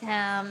dealt with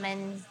him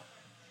and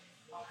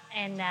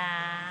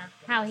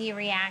how he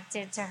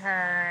reacted to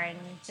her, and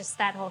just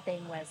that whole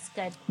thing was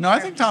good. No, I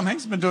for think me. Tom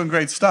Hanks has been doing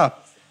great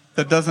stuff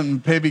that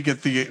doesn't maybe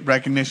get the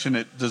recognition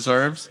it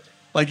deserves.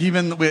 Like, I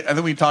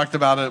think we talked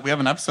about it. We have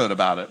an episode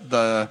about it.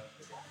 The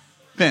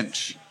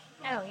Finch,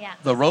 Oh yeah,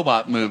 the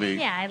robot movie.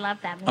 yeah, I love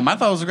that movie. I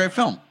thought it was a great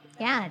film.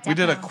 Yeah, We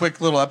did a definitely.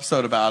 quick little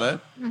episode about it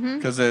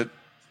because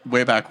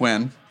way back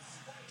when,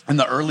 in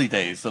the early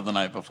days of The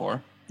Night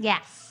Before, Yeah.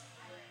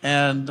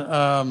 and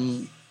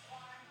yeah,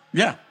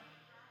 Yeah,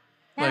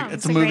 like it's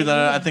it's a a movie great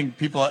that I movie. think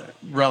people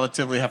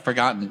relatively have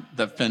forgotten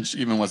that Finch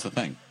even was a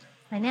thing.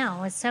 I know,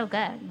 it was so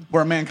good.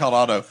 Where A Man Called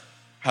Otto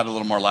had a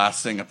little more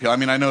lasting appeal. I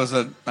mean, I know it's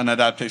an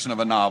adaptation of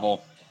a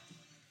novel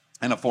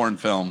and a foreign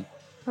film,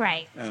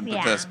 Right. and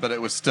yeah. but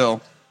it was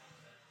still.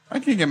 I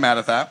can't get mad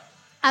at that.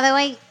 Although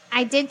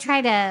I did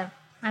try to.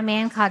 A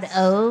Man Called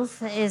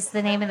Ove is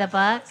the name of the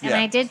book, and Yeah.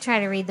 I did try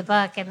to read the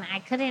book, and I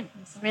couldn't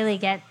really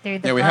get through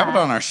the Yeah, we book. have it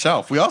on our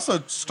shelf. We also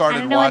I started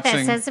don't know watching.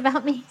 what that says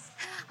about me.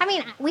 I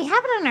mean, we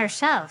have it on our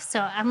shelf, so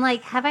I'm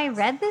like, have I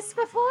read this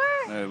before?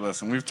 Hey,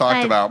 listen, we've talked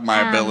But, about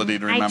my ability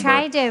to remember. I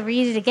tried to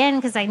read it again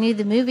because I knew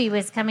the movie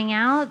was coming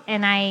out,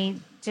 and I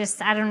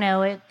don't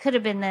know. It could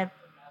have been the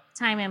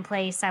time and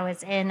place I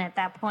was in at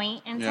that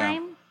point in Yeah.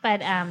 time,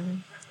 but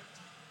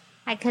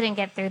I couldn't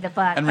get through the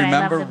book. And but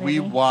remember, I love the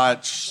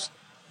movie.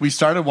 we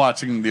started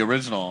watching the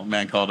original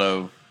Man Called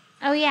Ove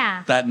Oh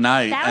yeah, that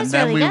night, That and was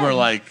then really we were good.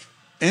 like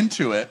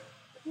into it,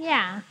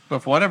 Yeah. But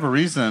for whatever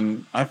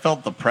reason, I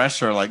felt the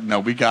pressure. Like, no,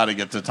 we got to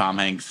get to Tom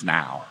Hanks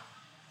now.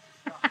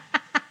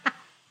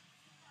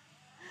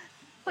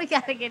 We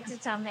got to get to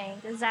Tom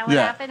Hanks. Is that what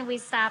Yeah. happened? We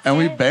stopped And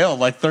we it? bailed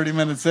like 30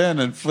 minutes in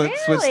and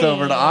switched over to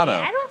Really? Otto.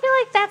 I don't feel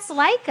like that's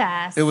like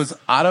us. It was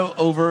Otto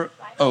over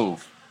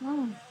Ove.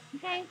 Oh,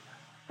 okay.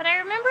 But I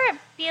remember it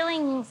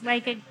feeling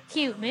like a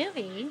cute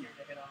movie.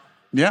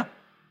 Yeah.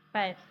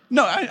 But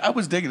No, I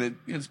was digging it.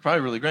 It's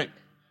probably really great.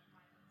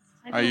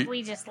 I Are think you-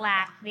 we just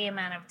lack the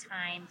amount of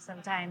time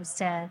sometimes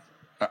to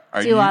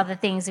Are do you- all the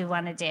things we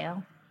want to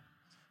do.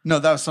 No,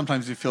 that was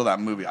sometimes you feel that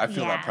movie. I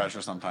feel that Yeah.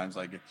 pressure sometimes.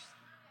 Like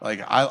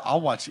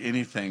I'll watch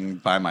anything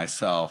by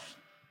myself,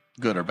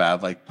 good or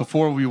bad. Like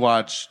before we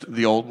watched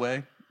The Old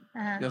Way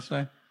Uh-huh.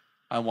 yesterday,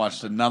 I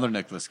watched another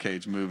Nicolas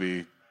Cage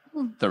movie,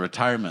 The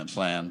Retirement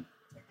Plan.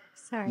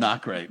 Sorry.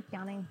 Not great.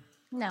 Yawning.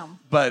 No.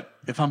 But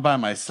if I'm by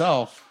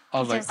myself, I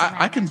was It like,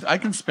 doesn't I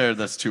can spare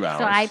this 2 hours.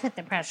 So I put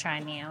the pressure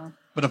on you.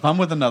 But if I'm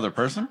with another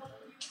person,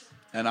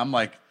 and I'm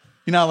like,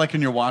 you know, like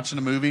when you're watching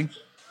a movie,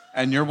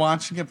 and you're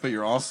watching it, but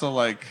you're also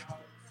like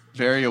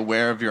very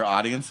aware of your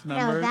audience No,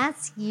 members.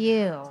 that's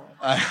you.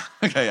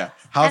 Okay, yeah.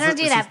 I don't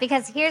do that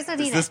because here's what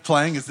he Is does. this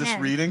playing? Is this No,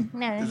 reading?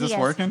 No, Is he this goes,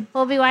 working?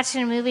 We'll be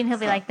watching a movie and he'll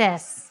be like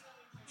this.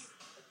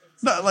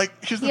 No, like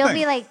here's the He'll thing.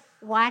 be like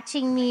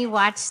watching me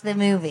watch the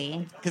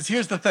movie. Because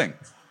here's the thing.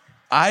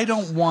 I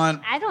don't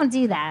want. I don't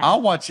do that.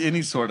 I'll watch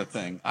any sort of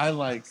thing. I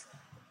like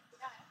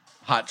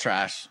hot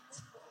trash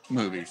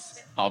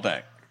movies all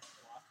day.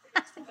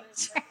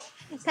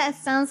 That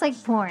sounds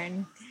like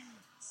porn.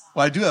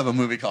 Well, I do have a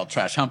movie called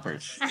Trash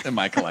Humpers in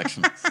my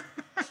collection.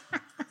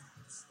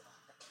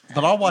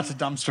 But I'll watch a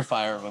dumpster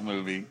fire of a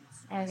movie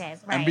Okay,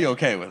 right. and be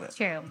okay with it.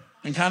 True.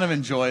 And kind of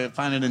enjoy it,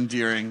 find it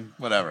endearing,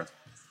 whatever.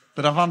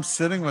 But if I'm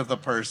sitting with a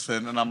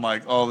person and I'm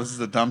like, oh, this is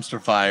a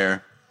dumpster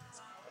fire,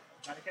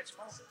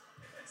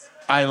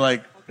 I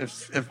like,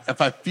 if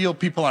I feel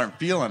people aren't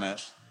feeling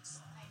it,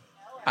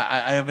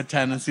 I have a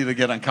tendency to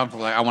get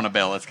uncomfortable. Like, I want to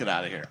bail. Let's get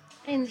out of here.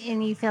 And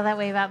you feel that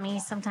way about me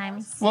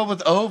sometimes. Well,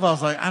 with Ove, I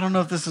was like, I don't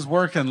know if this is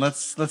working.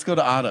 Let's go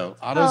to Otto.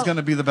 Otto's Well, going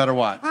to be the better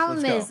watch.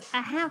 Problem Let's go. is,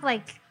 I have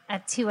like a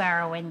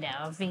 2-hour window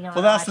of being able Well,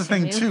 to that's the watch a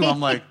thing, too. movie. I'm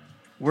like,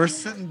 we're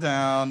sitting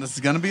down. This is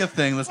going to be a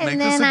thing. Let's make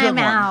and this a then good I'm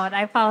one. out.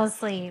 I fall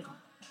asleep.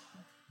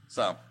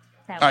 So, all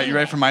So, right, you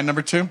ready for my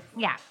number 2?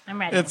 Yeah, I'm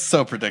ready. It's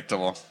so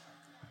predictable.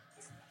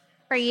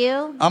 For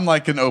you? I'm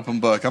like an open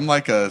book. I'm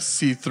like a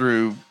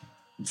see-through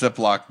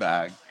Ziploc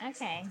bag.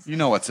 Okay. You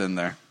know what's in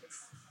there.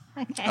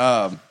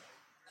 Okay.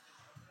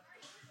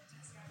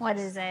 What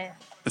is it?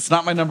 It's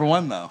not my number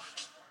 1, though.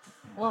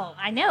 Well,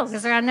 I know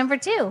because they're on number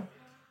 2.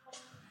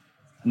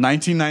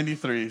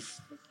 1993.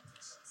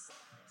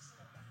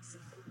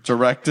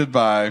 Directed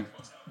by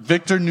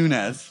Victor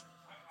Nunez.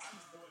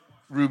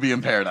 Ruby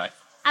in Paradise.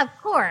 Of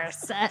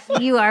course.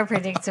 You are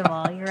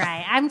predictable. You're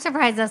right. I'm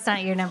surprised that's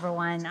not your number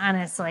 1,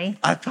 honestly.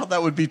 I felt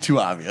that would be too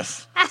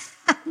obvious.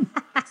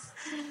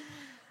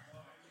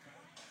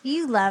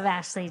 You love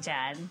Ashley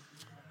Judd.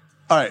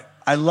 All right.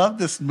 I love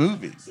this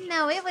movie.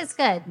 No, it was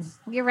good.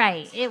 You're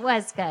right. It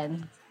was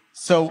good.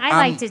 So I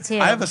liked it too,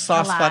 I have a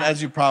soft a spot, lot.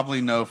 as you probably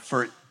know,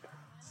 for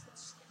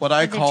what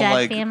I The call Judd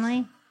like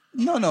family?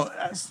 no,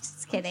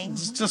 Just kidding.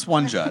 it's just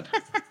one Judd.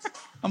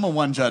 I'm a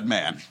one Judd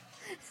man.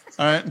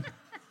 All right.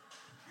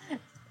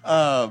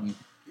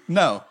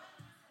 No.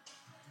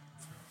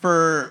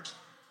 For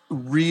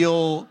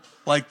real,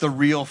 like the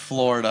real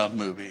Florida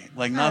movie,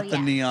 like not the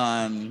yeah.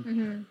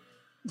 neon.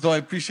 Though I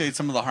appreciate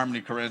some of the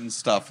Harmony Korine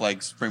stuff,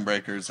 like Spring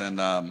Breakers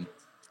and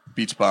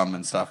Beach Bum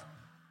and stuff.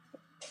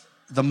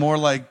 The more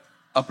like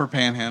Upper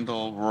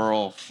Panhandle,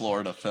 rural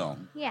Florida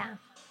film. Yeah.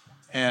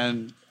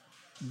 And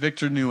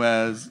Victor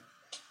Nunez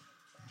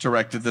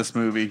directed this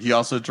movie. He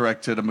also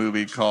directed a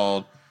movie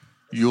called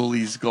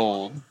Yuli's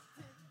Gold,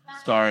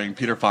 starring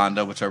Peter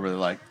Fonda, which I really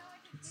like.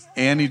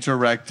 And he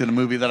directed a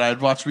movie that I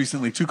had watched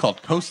recently too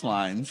called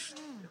Coastlines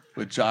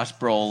with Josh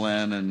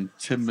Brolin and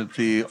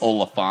Timothy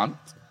Oliphant.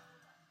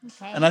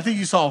 Okay. And I think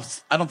you saw,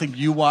 I don't think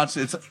you watched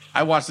it.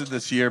 I watched it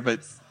this year,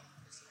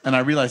 and I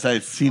realized I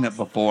had seen it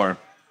before.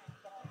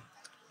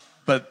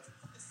 But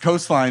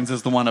Coastlines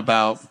is the one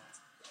about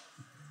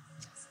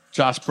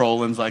Josh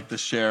Brolin's like the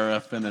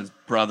sheriff and his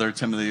brother,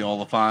 Timothy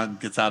Oliphant,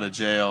 gets out of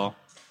jail,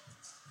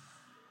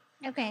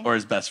 Okay. or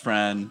his best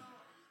friend.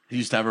 He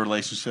used to have a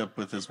relationship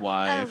with his Oh,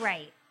 wife.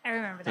 right. I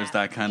remember that. There's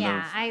that kind yeah,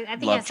 of I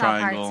think love I saw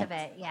triangle. parts of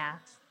it. Yeah.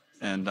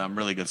 And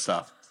really good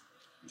stuff.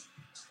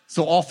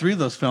 So all three of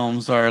those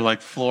films are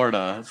like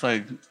Florida. It's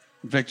like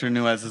Victor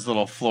Nunez's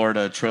little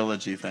Florida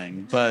trilogy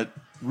thing. But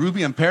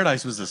Ruby in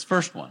Paradise was his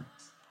first one.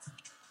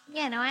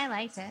 Yeah, no, I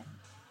liked it.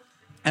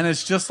 And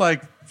it's just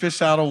like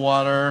fish out of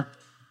water.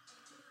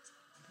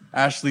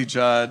 Ashley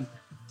Judd.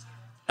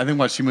 I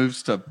think she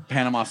moves to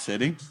Panama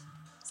City.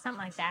 Something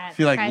like that.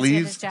 She like Tries to get a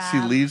leaves. She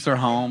job. leaves her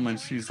home and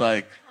she's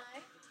like,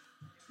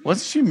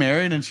 wasn't she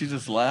married and she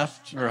just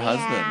left her Yeah,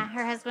 husband?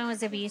 her husband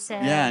was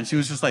abusive. Yeah, and she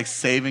was just like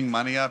saving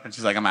money up and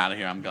she's like, I'm out of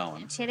here. I'm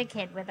going. She had a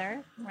kid with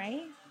her,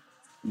 right?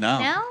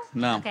 No?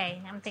 no.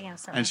 Okay, I'm thinking of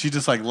something. And she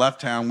just like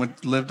left town,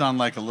 lived on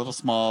like a little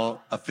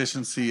small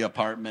efficiency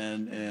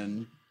apartment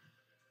in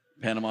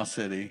Panama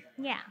City,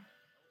 Yeah.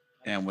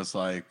 and was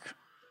like,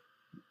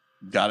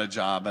 got a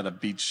job at a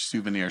beach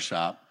souvenir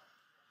shop,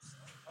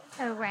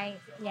 Oh, right.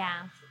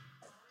 Yeah.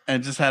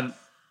 and just had,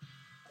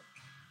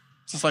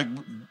 just like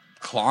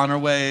clawing her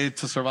way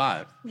to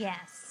survive.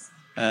 Yes.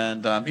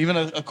 And even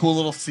a cool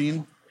little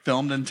scene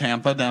filmed in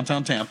Tampa,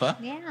 downtown Tampa.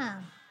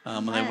 Yeah.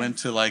 When they went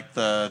to like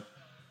the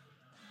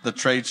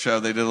trade show,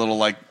 they did a little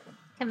like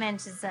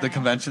Convention center. the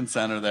convention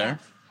center there.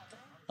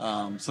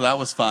 So that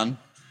was fun.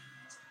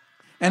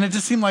 And it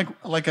just seemed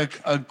like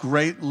a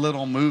great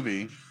little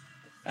movie.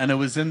 And it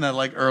was in the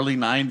like early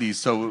 90s.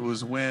 So it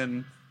was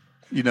when,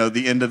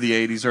 the end of the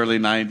 80s, early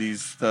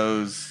 90s,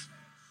 those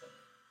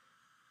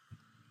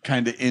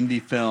kind of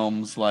indie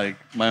films like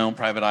My Own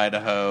Private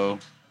Idaho,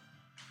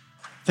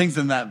 things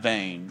in that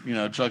vein,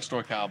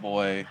 Drugstore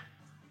Cowboy.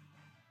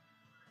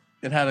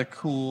 It had a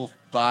cool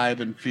vibe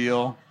and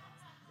feel,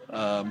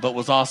 but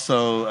was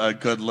also a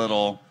good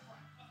little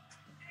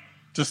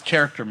just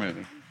character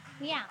movie.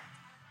 Yeah.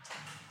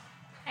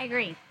 I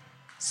agree.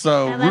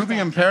 So I loved Ruby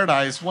it. in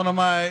Paradise,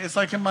 it's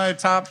like in my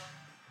top,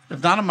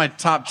 if not in my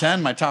top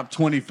 10, my top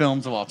 20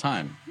 films of all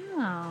time.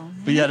 Oh,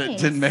 But yet it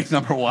nice. didn't make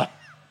number one.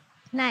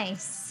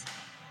 Nice.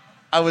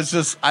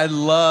 I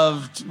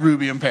loved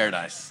Ruby in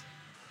Paradise.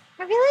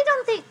 I really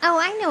don't think. Oh,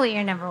 I know what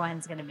your number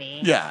one's going to be.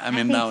 Yeah, I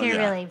mean, think no, you're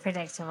yeah. really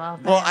predictable.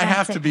 but Well, I that's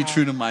have to be okay.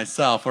 true to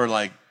myself, or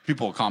like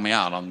people will call me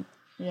out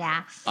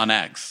Yeah. on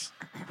X.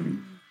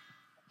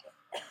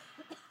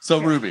 So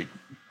Ruby.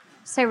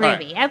 So right.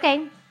 Ruby.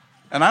 Okay.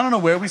 And I don't know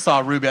where we saw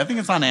Ruby. I think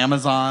it's on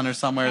Amazon or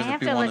somewhere. I if have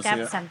people to want look to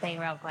see up it. something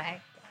real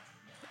quick.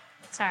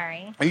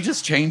 Sorry. Are you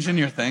just changing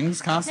your things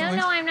No, constantly?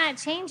 no, I'm not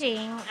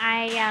changing.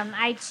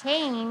 I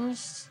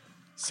changed.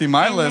 See,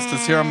 my And list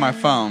is here on my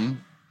then-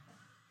 phone.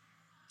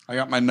 I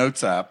got my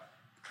notes app.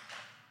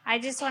 I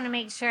just want to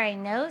make sure I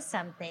know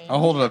something. I'll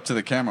hold it up to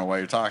the camera while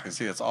you're talking.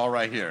 See, it's all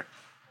right here.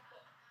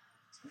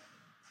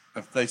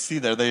 If they see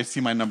there, they see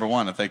my number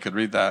one. If they could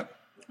read that.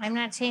 I'm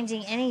not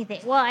changing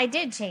anything. Well, I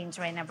did change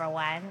my number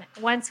one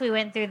once we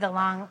went through the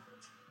long. All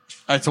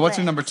right, so what's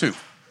your List. number two?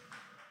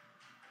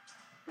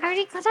 I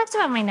already talked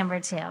about my number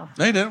two.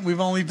 They did. We've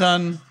only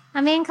done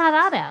A Man Called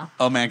Otto.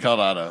 Oh Man Called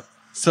Otto.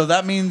 So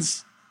that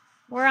means,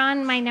 We're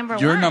on my number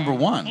one. You're number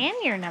one. And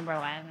your number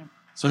one.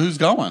 so who's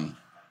going?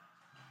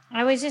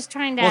 I was just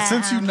trying to. Well,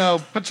 since you know,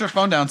 put your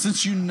phone down.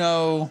 Since you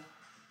know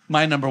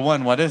my number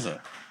one, what is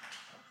it?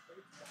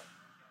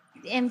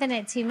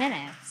 Infinite 2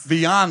 minutes.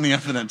 Beyond the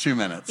Infinite 2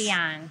 Minutes.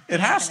 Beyond. It the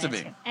has to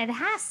Infinite be. It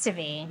has to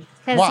be.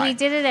 Because Why? we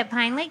did it at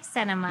Pine Lake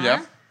Cinema.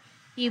 Yep.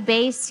 You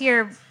based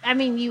you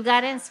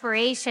got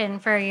inspiration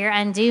for your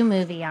Undo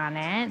movie on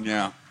it.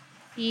 Yeah.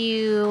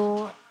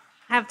 You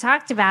have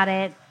talked about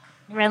it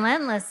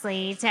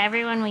relentlessly to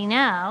everyone we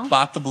know.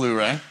 Bought the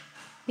Blu-ray.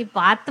 You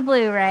bought the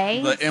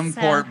Blu-ray. The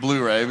import so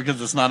Blu-ray because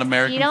it's not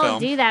American you don't film.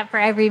 do that for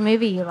every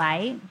movie you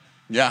like.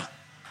 Yeah.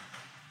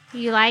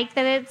 You like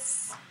that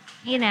it's,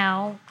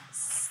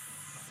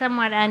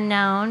 somewhat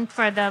unknown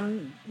for the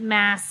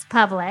mass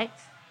public.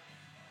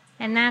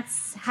 And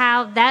that's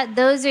how that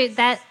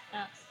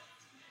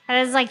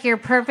is like your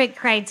perfect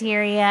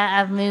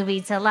criteria of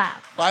movie to love.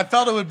 Well, I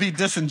felt it would be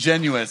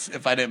disingenuous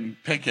if I didn't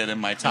pick it in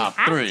my top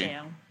you have three.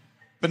 to.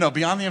 But no,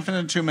 Beyond the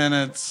Infinite 2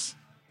 Minutes,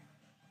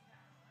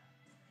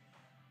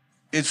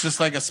 it's just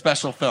like a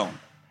special film.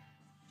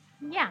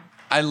 Yeah.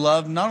 I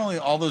love not only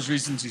all those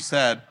reasons you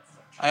said,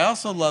 I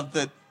also love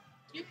that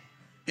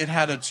it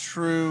had a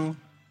true,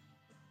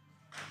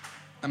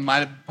 and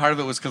part of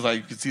it was because I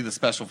could see the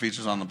special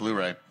features on the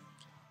Blu-ray.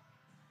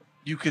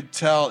 You could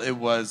tell it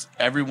was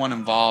everyone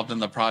involved in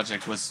the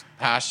project was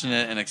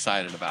passionate and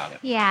excited about it.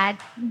 Yeah,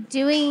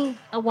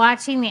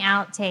 watching the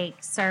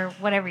outtakes or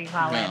whatever you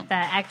call Yeah. it, the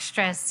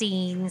extra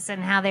scenes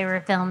and how they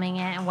were filming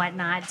it and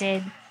whatnot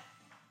did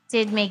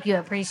make you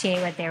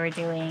appreciate what they were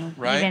doing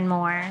Right. even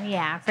more.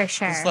 Yeah, for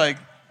sure. It's like,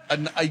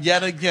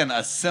 yet again,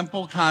 a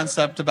simple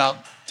concept about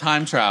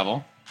time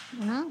travel.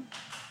 Mm-hmm.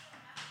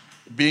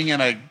 Being in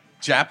a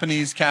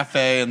Japanese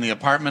cafe and the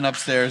apartment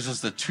upstairs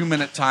is the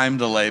 2-minute time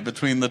delay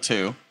between the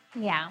two.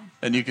 Yeah.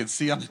 And you can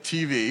see on the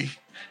TV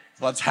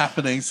what's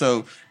happening.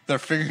 So they're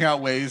figuring out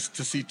ways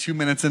to see 2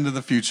 minutes into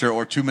the future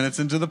or 2 minutes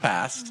into the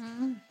past.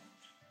 Mm-hmm. And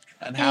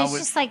And how it's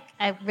just like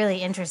a really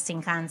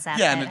interesting concept.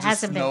 yeah, and that it just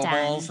hasn't been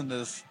snowballs done. into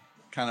this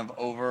kind of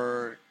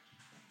over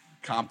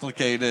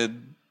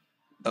complicated,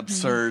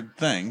 absurd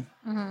thing.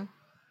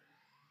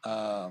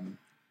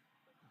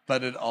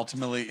 But it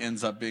ultimately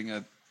ends up being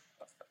a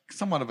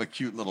somewhat of a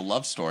cute little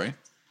love story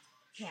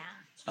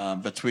Yeah.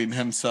 between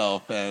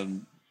himself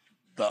and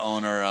the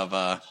owner of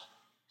a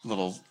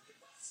little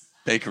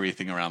bakery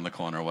thing around the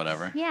corner or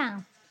whatever.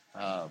 Yeah.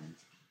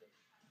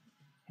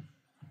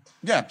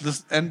 Yeah,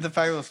 and the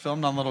fact that it was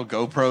filmed on little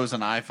GoPros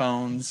and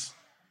iPhones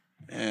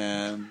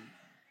and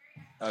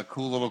a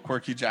cool little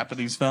quirky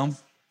Japanese film.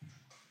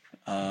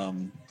 I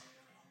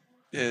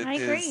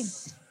agree.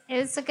 It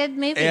was a good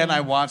movie. And I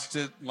watched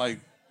it like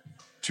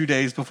 2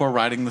 days before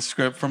writing the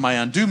script for my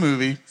Undo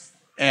movie,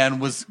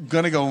 and was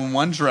going to go in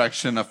one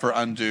direction for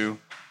Undo,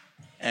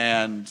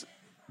 and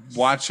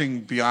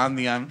watching Beyond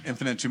the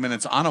Infinite 2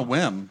 Minutes on a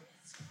whim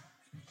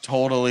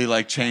totally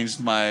like changed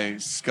my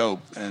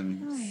scope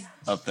and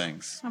of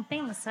things. Well,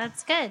 thanks.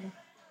 That's good.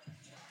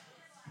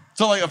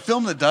 So like a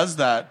film that does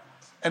that,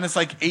 and it's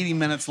like 80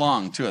 minutes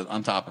long too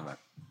on top of it.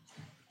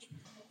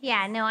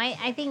 Yeah, no,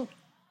 I think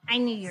I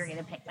knew you were going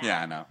to pick that.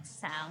 Yeah, I know.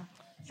 So,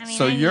 I mean,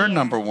 So I knew your you-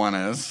 number one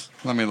is,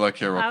 let me look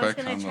here real I was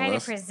quick going on to the try to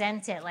list.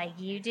 present it like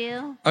you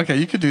do. Okay,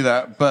 you could do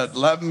that, but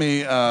let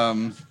me,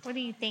 What do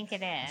you think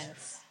it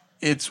is?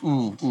 it's,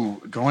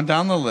 going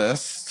down the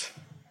list,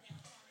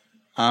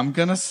 I'm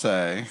going to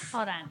say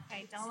Hold on.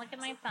 Okay, don't look at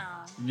my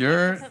phone.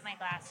 your Put my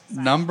glasses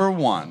on. number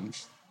one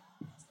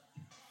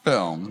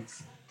film,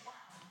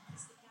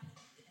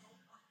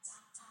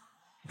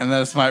 and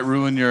this might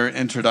ruin your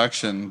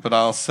introduction, but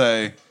I'll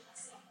say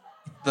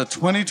the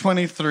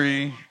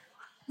 2023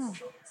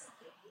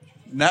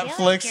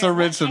 Netflix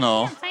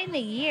original, I can't find the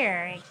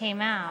year it came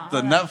out.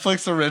 the Hold on.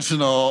 Netflix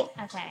original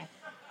Okay.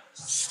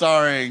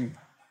 starring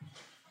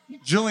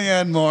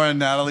Julianne Moore and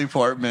Natalie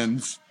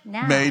Portman's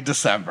No. May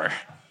December.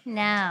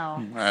 No. All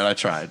right, I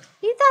tried.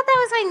 You thought that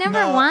was my number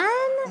No.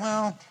 one?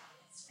 Well,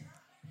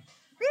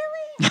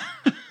 Really?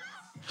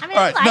 I mean,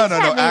 all right, I no. liked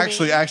that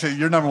movie. Actually,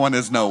 your number one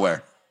is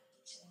Nowhere.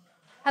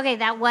 Okay,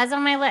 that was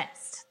on my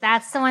list.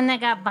 That's the one that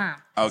got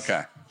bumped.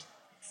 Okay.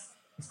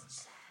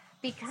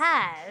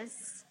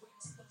 Because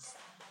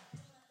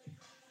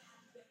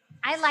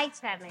I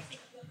liked that movie.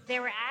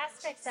 There were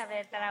aspects of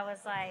it that I was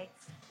like,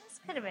 this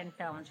could have been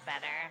filmed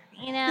better.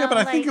 You know? Yeah, but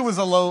I think like- it was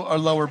a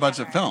lower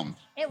budget Whatever. film.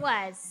 It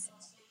was.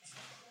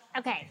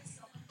 Okay.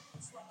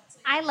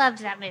 I loved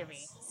that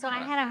movie. So I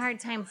had a hard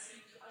time.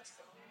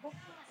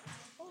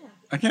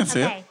 I can't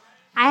see Okay. it.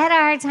 I had a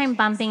hard time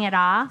bumping it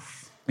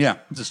off, Yeah,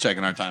 just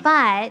checking our time.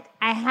 but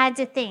I had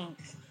to think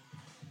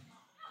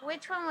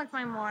which one was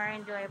my more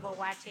enjoyable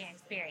watching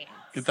experience?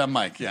 Get that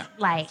mic, yeah.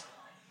 Like,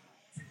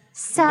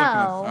 so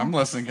I'm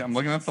listening. I'm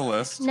looking at the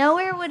list.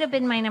 Nowhere would have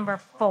been my number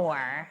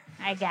 4,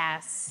 I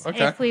guess,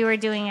 Okay. if we were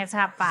doing a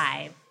top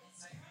 5.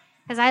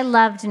 Because I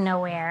loved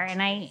Nowhere,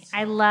 and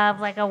I love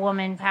like a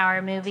woman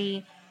power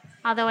movie,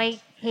 although I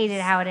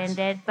hated how it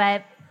ended.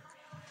 But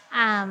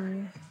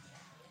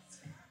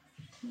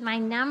my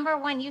number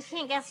one, you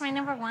can't guess my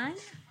number one?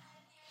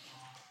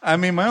 I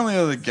mean, my only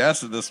other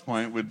guess at this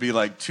point would be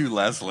like To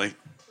Leslie.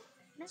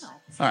 No.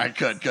 All right,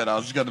 good. I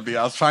was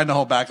trying to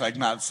hold back, like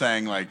not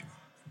saying like,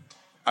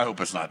 I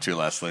hope it's not To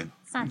Leslie.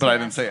 It's not But To I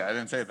didn't say it. I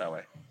didn't say it that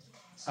way.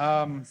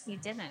 You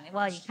didn't.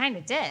 Well, you kind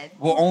of did.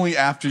 Well, only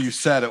after you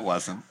said it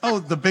wasn't. Oh,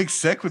 The Big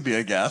Sick would be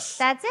a guess.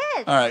 That's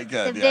it. All right,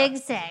 good, The yeah. Big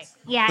Sick.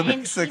 Yeah. The Big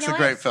and Sick's you know a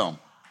great what? film.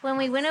 When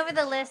we went over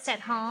the list at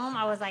home,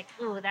 I was like,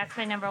 ooh, that's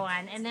my number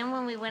one. And then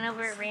when we went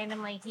over it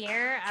randomly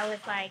here, I was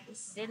like,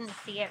 didn't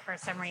see it for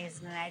some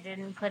reason, and I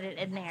didn't put it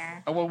in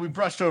there. Oh, well, we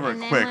brushed over And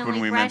it then quick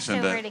when we brushed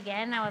mentioned over it. it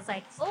again, I was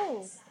like,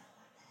 oh,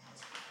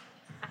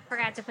 I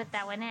forgot to put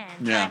that one in.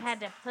 Yeah. So I had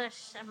to push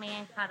A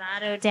Man Called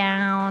Otto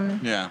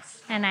down, Yeah,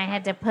 and I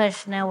had to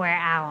push Nowhere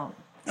out.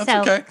 that's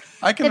so okay.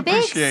 I can The Big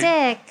appreciate.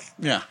 Sick,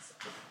 Yeah.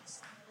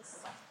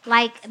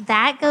 like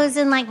that goes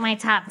in like my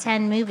top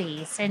 10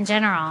 movies in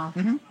general.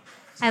 Mm-hmm.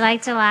 I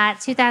liked a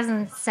lot.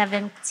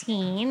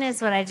 2017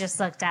 is what I just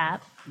looked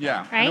up.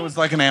 Yeah. And Right? it was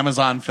like an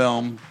Amazon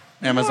film.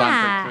 Amazon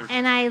Yeah, Pictures.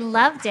 and I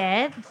loved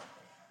it.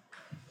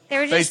 There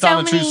were just Based so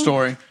on a true many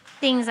story.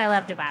 things I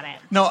loved about it.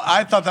 No,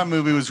 I thought that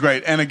movie was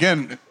great. And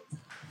again,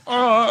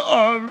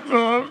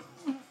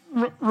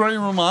 Ray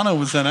Romano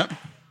was in it.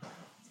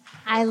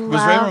 I love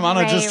Was Ray Romano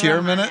Ray just here a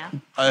Romano.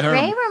 minute? I heard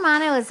Ray him.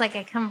 Romano is like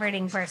a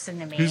comforting person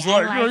to me. He's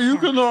I like, oh, you him.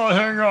 can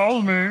hang out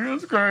with me.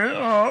 It's great.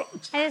 I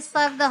just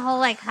love the whole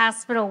like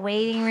hospital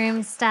waiting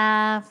room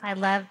stuff. I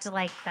loved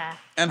like the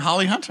And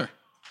Holly Hunter.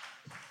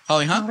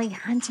 Holly Hunt? Holly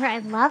Hunter. I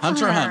love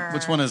Hunter her. Hunt.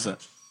 Which one is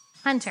it?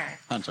 Hunter.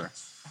 Hunter.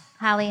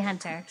 Holly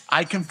Hunter.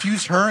 I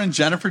confuse her and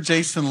Jennifer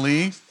Jason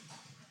Leigh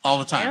all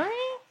the time.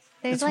 Really?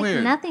 There's It's like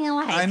weird. nothing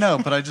alike. I know,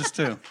 but I just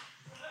do.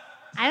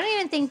 I don't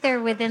even think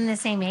they're within the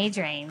same age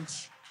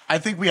range. I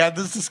think we had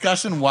this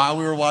discussion while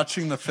we were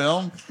watching the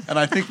film, and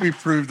I think we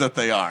proved that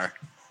they are.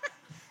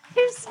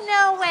 There's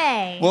no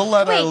way. We'll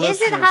let our Wait,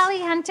 is it listeners- Holly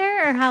Hunter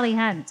or Holly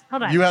Hunt?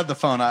 Hold on. You have the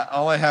phone.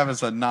 All I have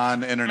is a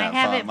non-internet I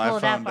have phone. it My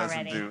pulled phone up doesn't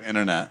already. do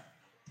internet.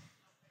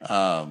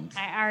 I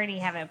already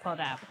have it pulled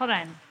up. Hold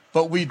on.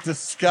 But we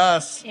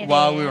discussed It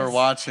while we is. were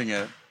watching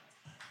it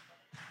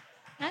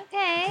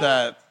Okay.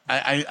 that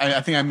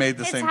I think I made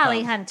the it's same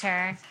Holly comment.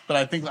 Hunter. But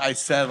I think I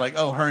said like,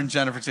 oh, her and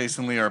Jennifer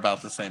Jason Leigh are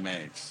about the same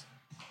age.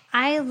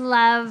 I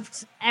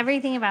loved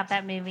everything about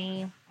that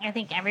movie. I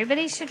think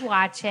everybody should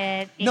watch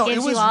it. It No, it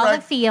gives was you all rec-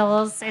 the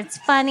feels. It's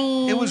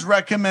funny. It was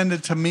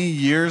recommended to me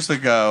years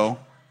ago,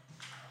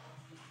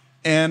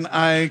 and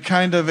I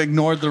kind of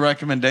ignored the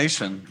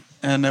recommendation,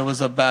 and it was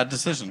a bad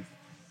decision.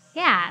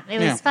 Yeah, it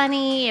was Yeah.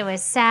 funny. It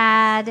was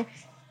sad.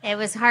 It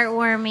was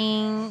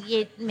heartwarming.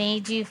 It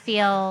made you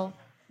feel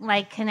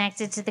like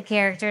connected to the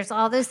characters.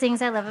 All those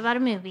things I love about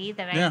a movie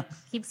that Yeah. I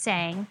keep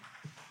saying.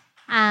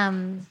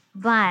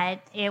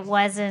 But it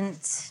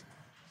wasn't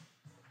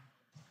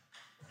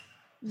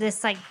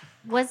this like,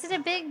 was it a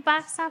big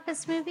box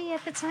office movie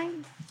at the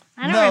time?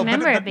 I don't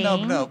remember it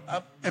being. No.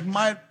 It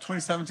might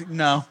 2017.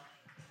 No.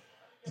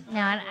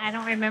 No, I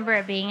don't remember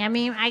it being. I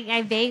mean,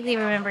 I vaguely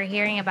remember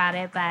hearing about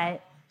it,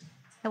 but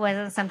it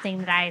wasn't something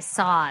that I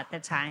saw at the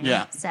time.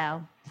 Yeah.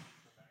 So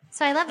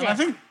I loved it. I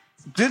think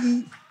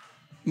didn't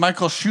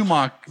Michael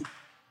Showalter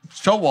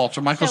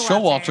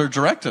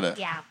directed it.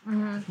 Yeah.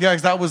 Mm-hmm. Yeah,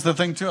 because that was the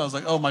thing too. I was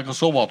like, oh, Michael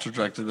Showalter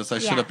directed this. I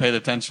should have paid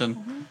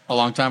attention a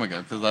long time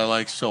ago because I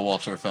like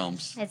Showalter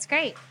films. It's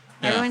great.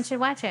 Yeah. Everyone should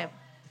watch it.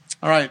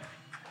 All right.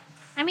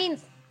 I mean,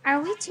 are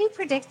we too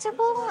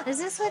predictable? Is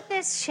this what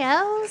this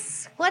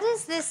shows? What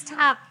is this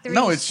top 3?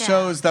 No, it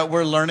shows that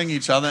we're learning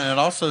each other, and it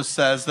also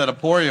says that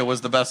Aporia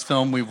was the best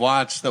film we've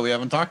watched that we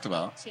haven't talked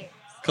about. Cheers.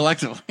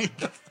 Collectively.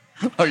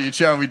 Oh, you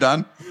cheer? Are we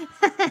done?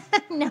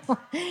 No,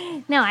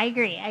 I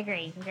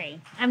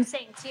agree. I'm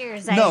saying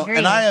cheers. I No, agree.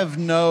 and I have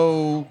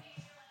no...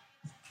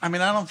 I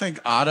mean, I don't think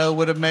Otto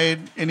would have made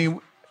any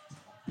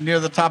near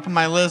the top of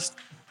my list,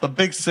 but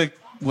Big Sick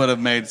would have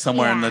made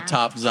somewhere in the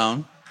top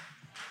zone.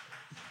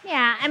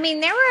 Yeah, I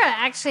mean, there were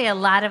actually a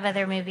lot of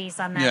other movies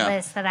on that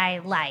list that I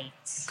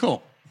liked.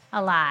 Cool.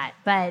 A lot,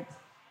 but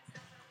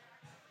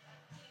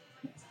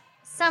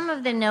some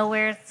of the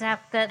nowhere stuff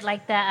that,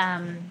 like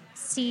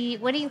the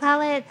what do you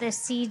call it? The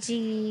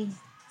CG.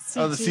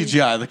 Oh, the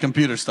CGI, the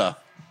computer stuff.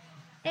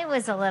 It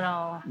was a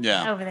little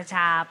over the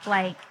top.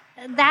 Like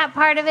that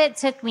part of it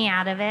took me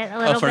out of it a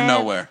little bit. Oh, for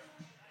nowhere.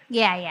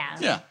 Yeah.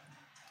 Yeah.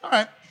 All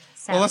right.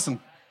 So. Well, listen,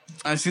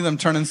 I see them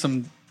turning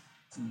some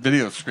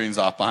video screens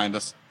off behind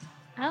us.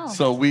 Oh.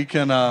 So we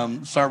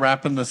can start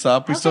wrapping this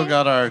up. We still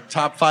got our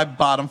top 5,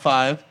 bottom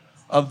 5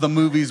 of the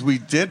movies we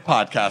did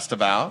podcast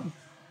about.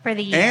 For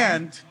the year.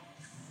 And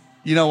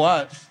you know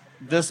what?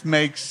 This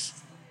makes...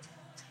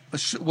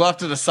 We'll have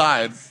to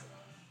decide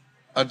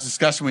a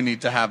discussion we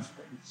need to have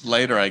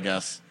later, I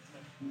guess.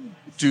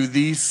 Do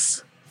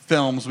these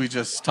films we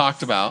just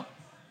talked about...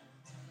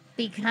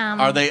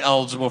 Are they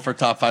eligible for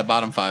top 5,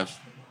 bottom 5?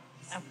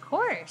 Of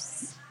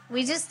course.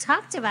 We just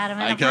talked about them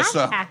in I a guess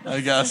podcast.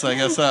 so. I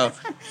guess so.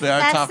 They are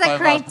That's top the 5.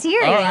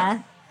 criteria. All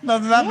right. No,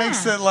 that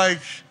makes it like...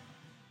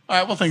 All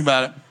right, we'll think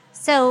about it.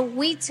 So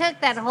we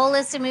took that whole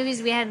list of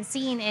movies we hadn't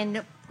seen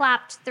and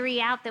plopped 3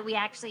 out that we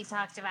actually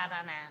talked about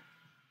on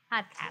a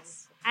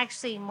podcast.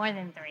 Actually, more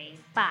than 3,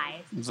 5.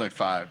 It was like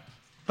 5.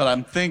 But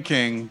I'm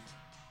thinking...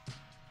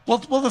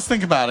 Well, let's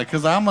think about it,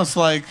 because I almost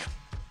like...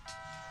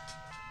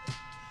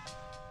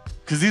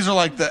 Because these are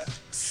like the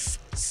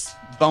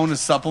bonus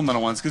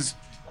supplemental ones. Because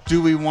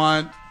do we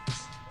want...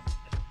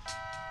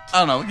 I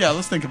don't know. Yeah,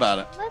 let's think about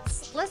it.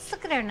 Let's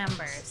look at our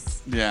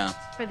numbers. Yeah.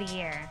 For the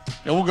year.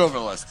 Yeah, we'll go over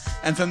the list.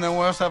 And then we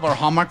also have our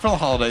Hallmark for the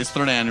Holidays,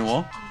 3rd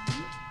annual.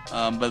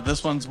 But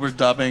this one's we're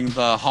dubbing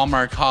the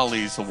Hallmark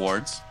Hollies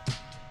Awards.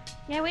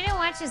 Yeah, we didn't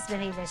watch as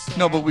many this year.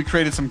 No, but we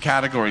created some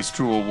categories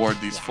to award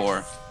these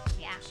for.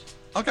 Yeah.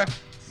 Okay.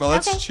 Well,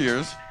 let's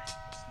cheers.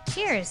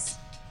 Cheers.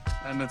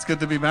 And it's good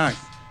to be back.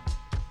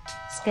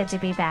 It's good to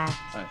be back.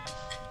 All right.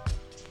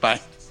 Bye.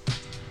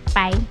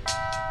 Bye.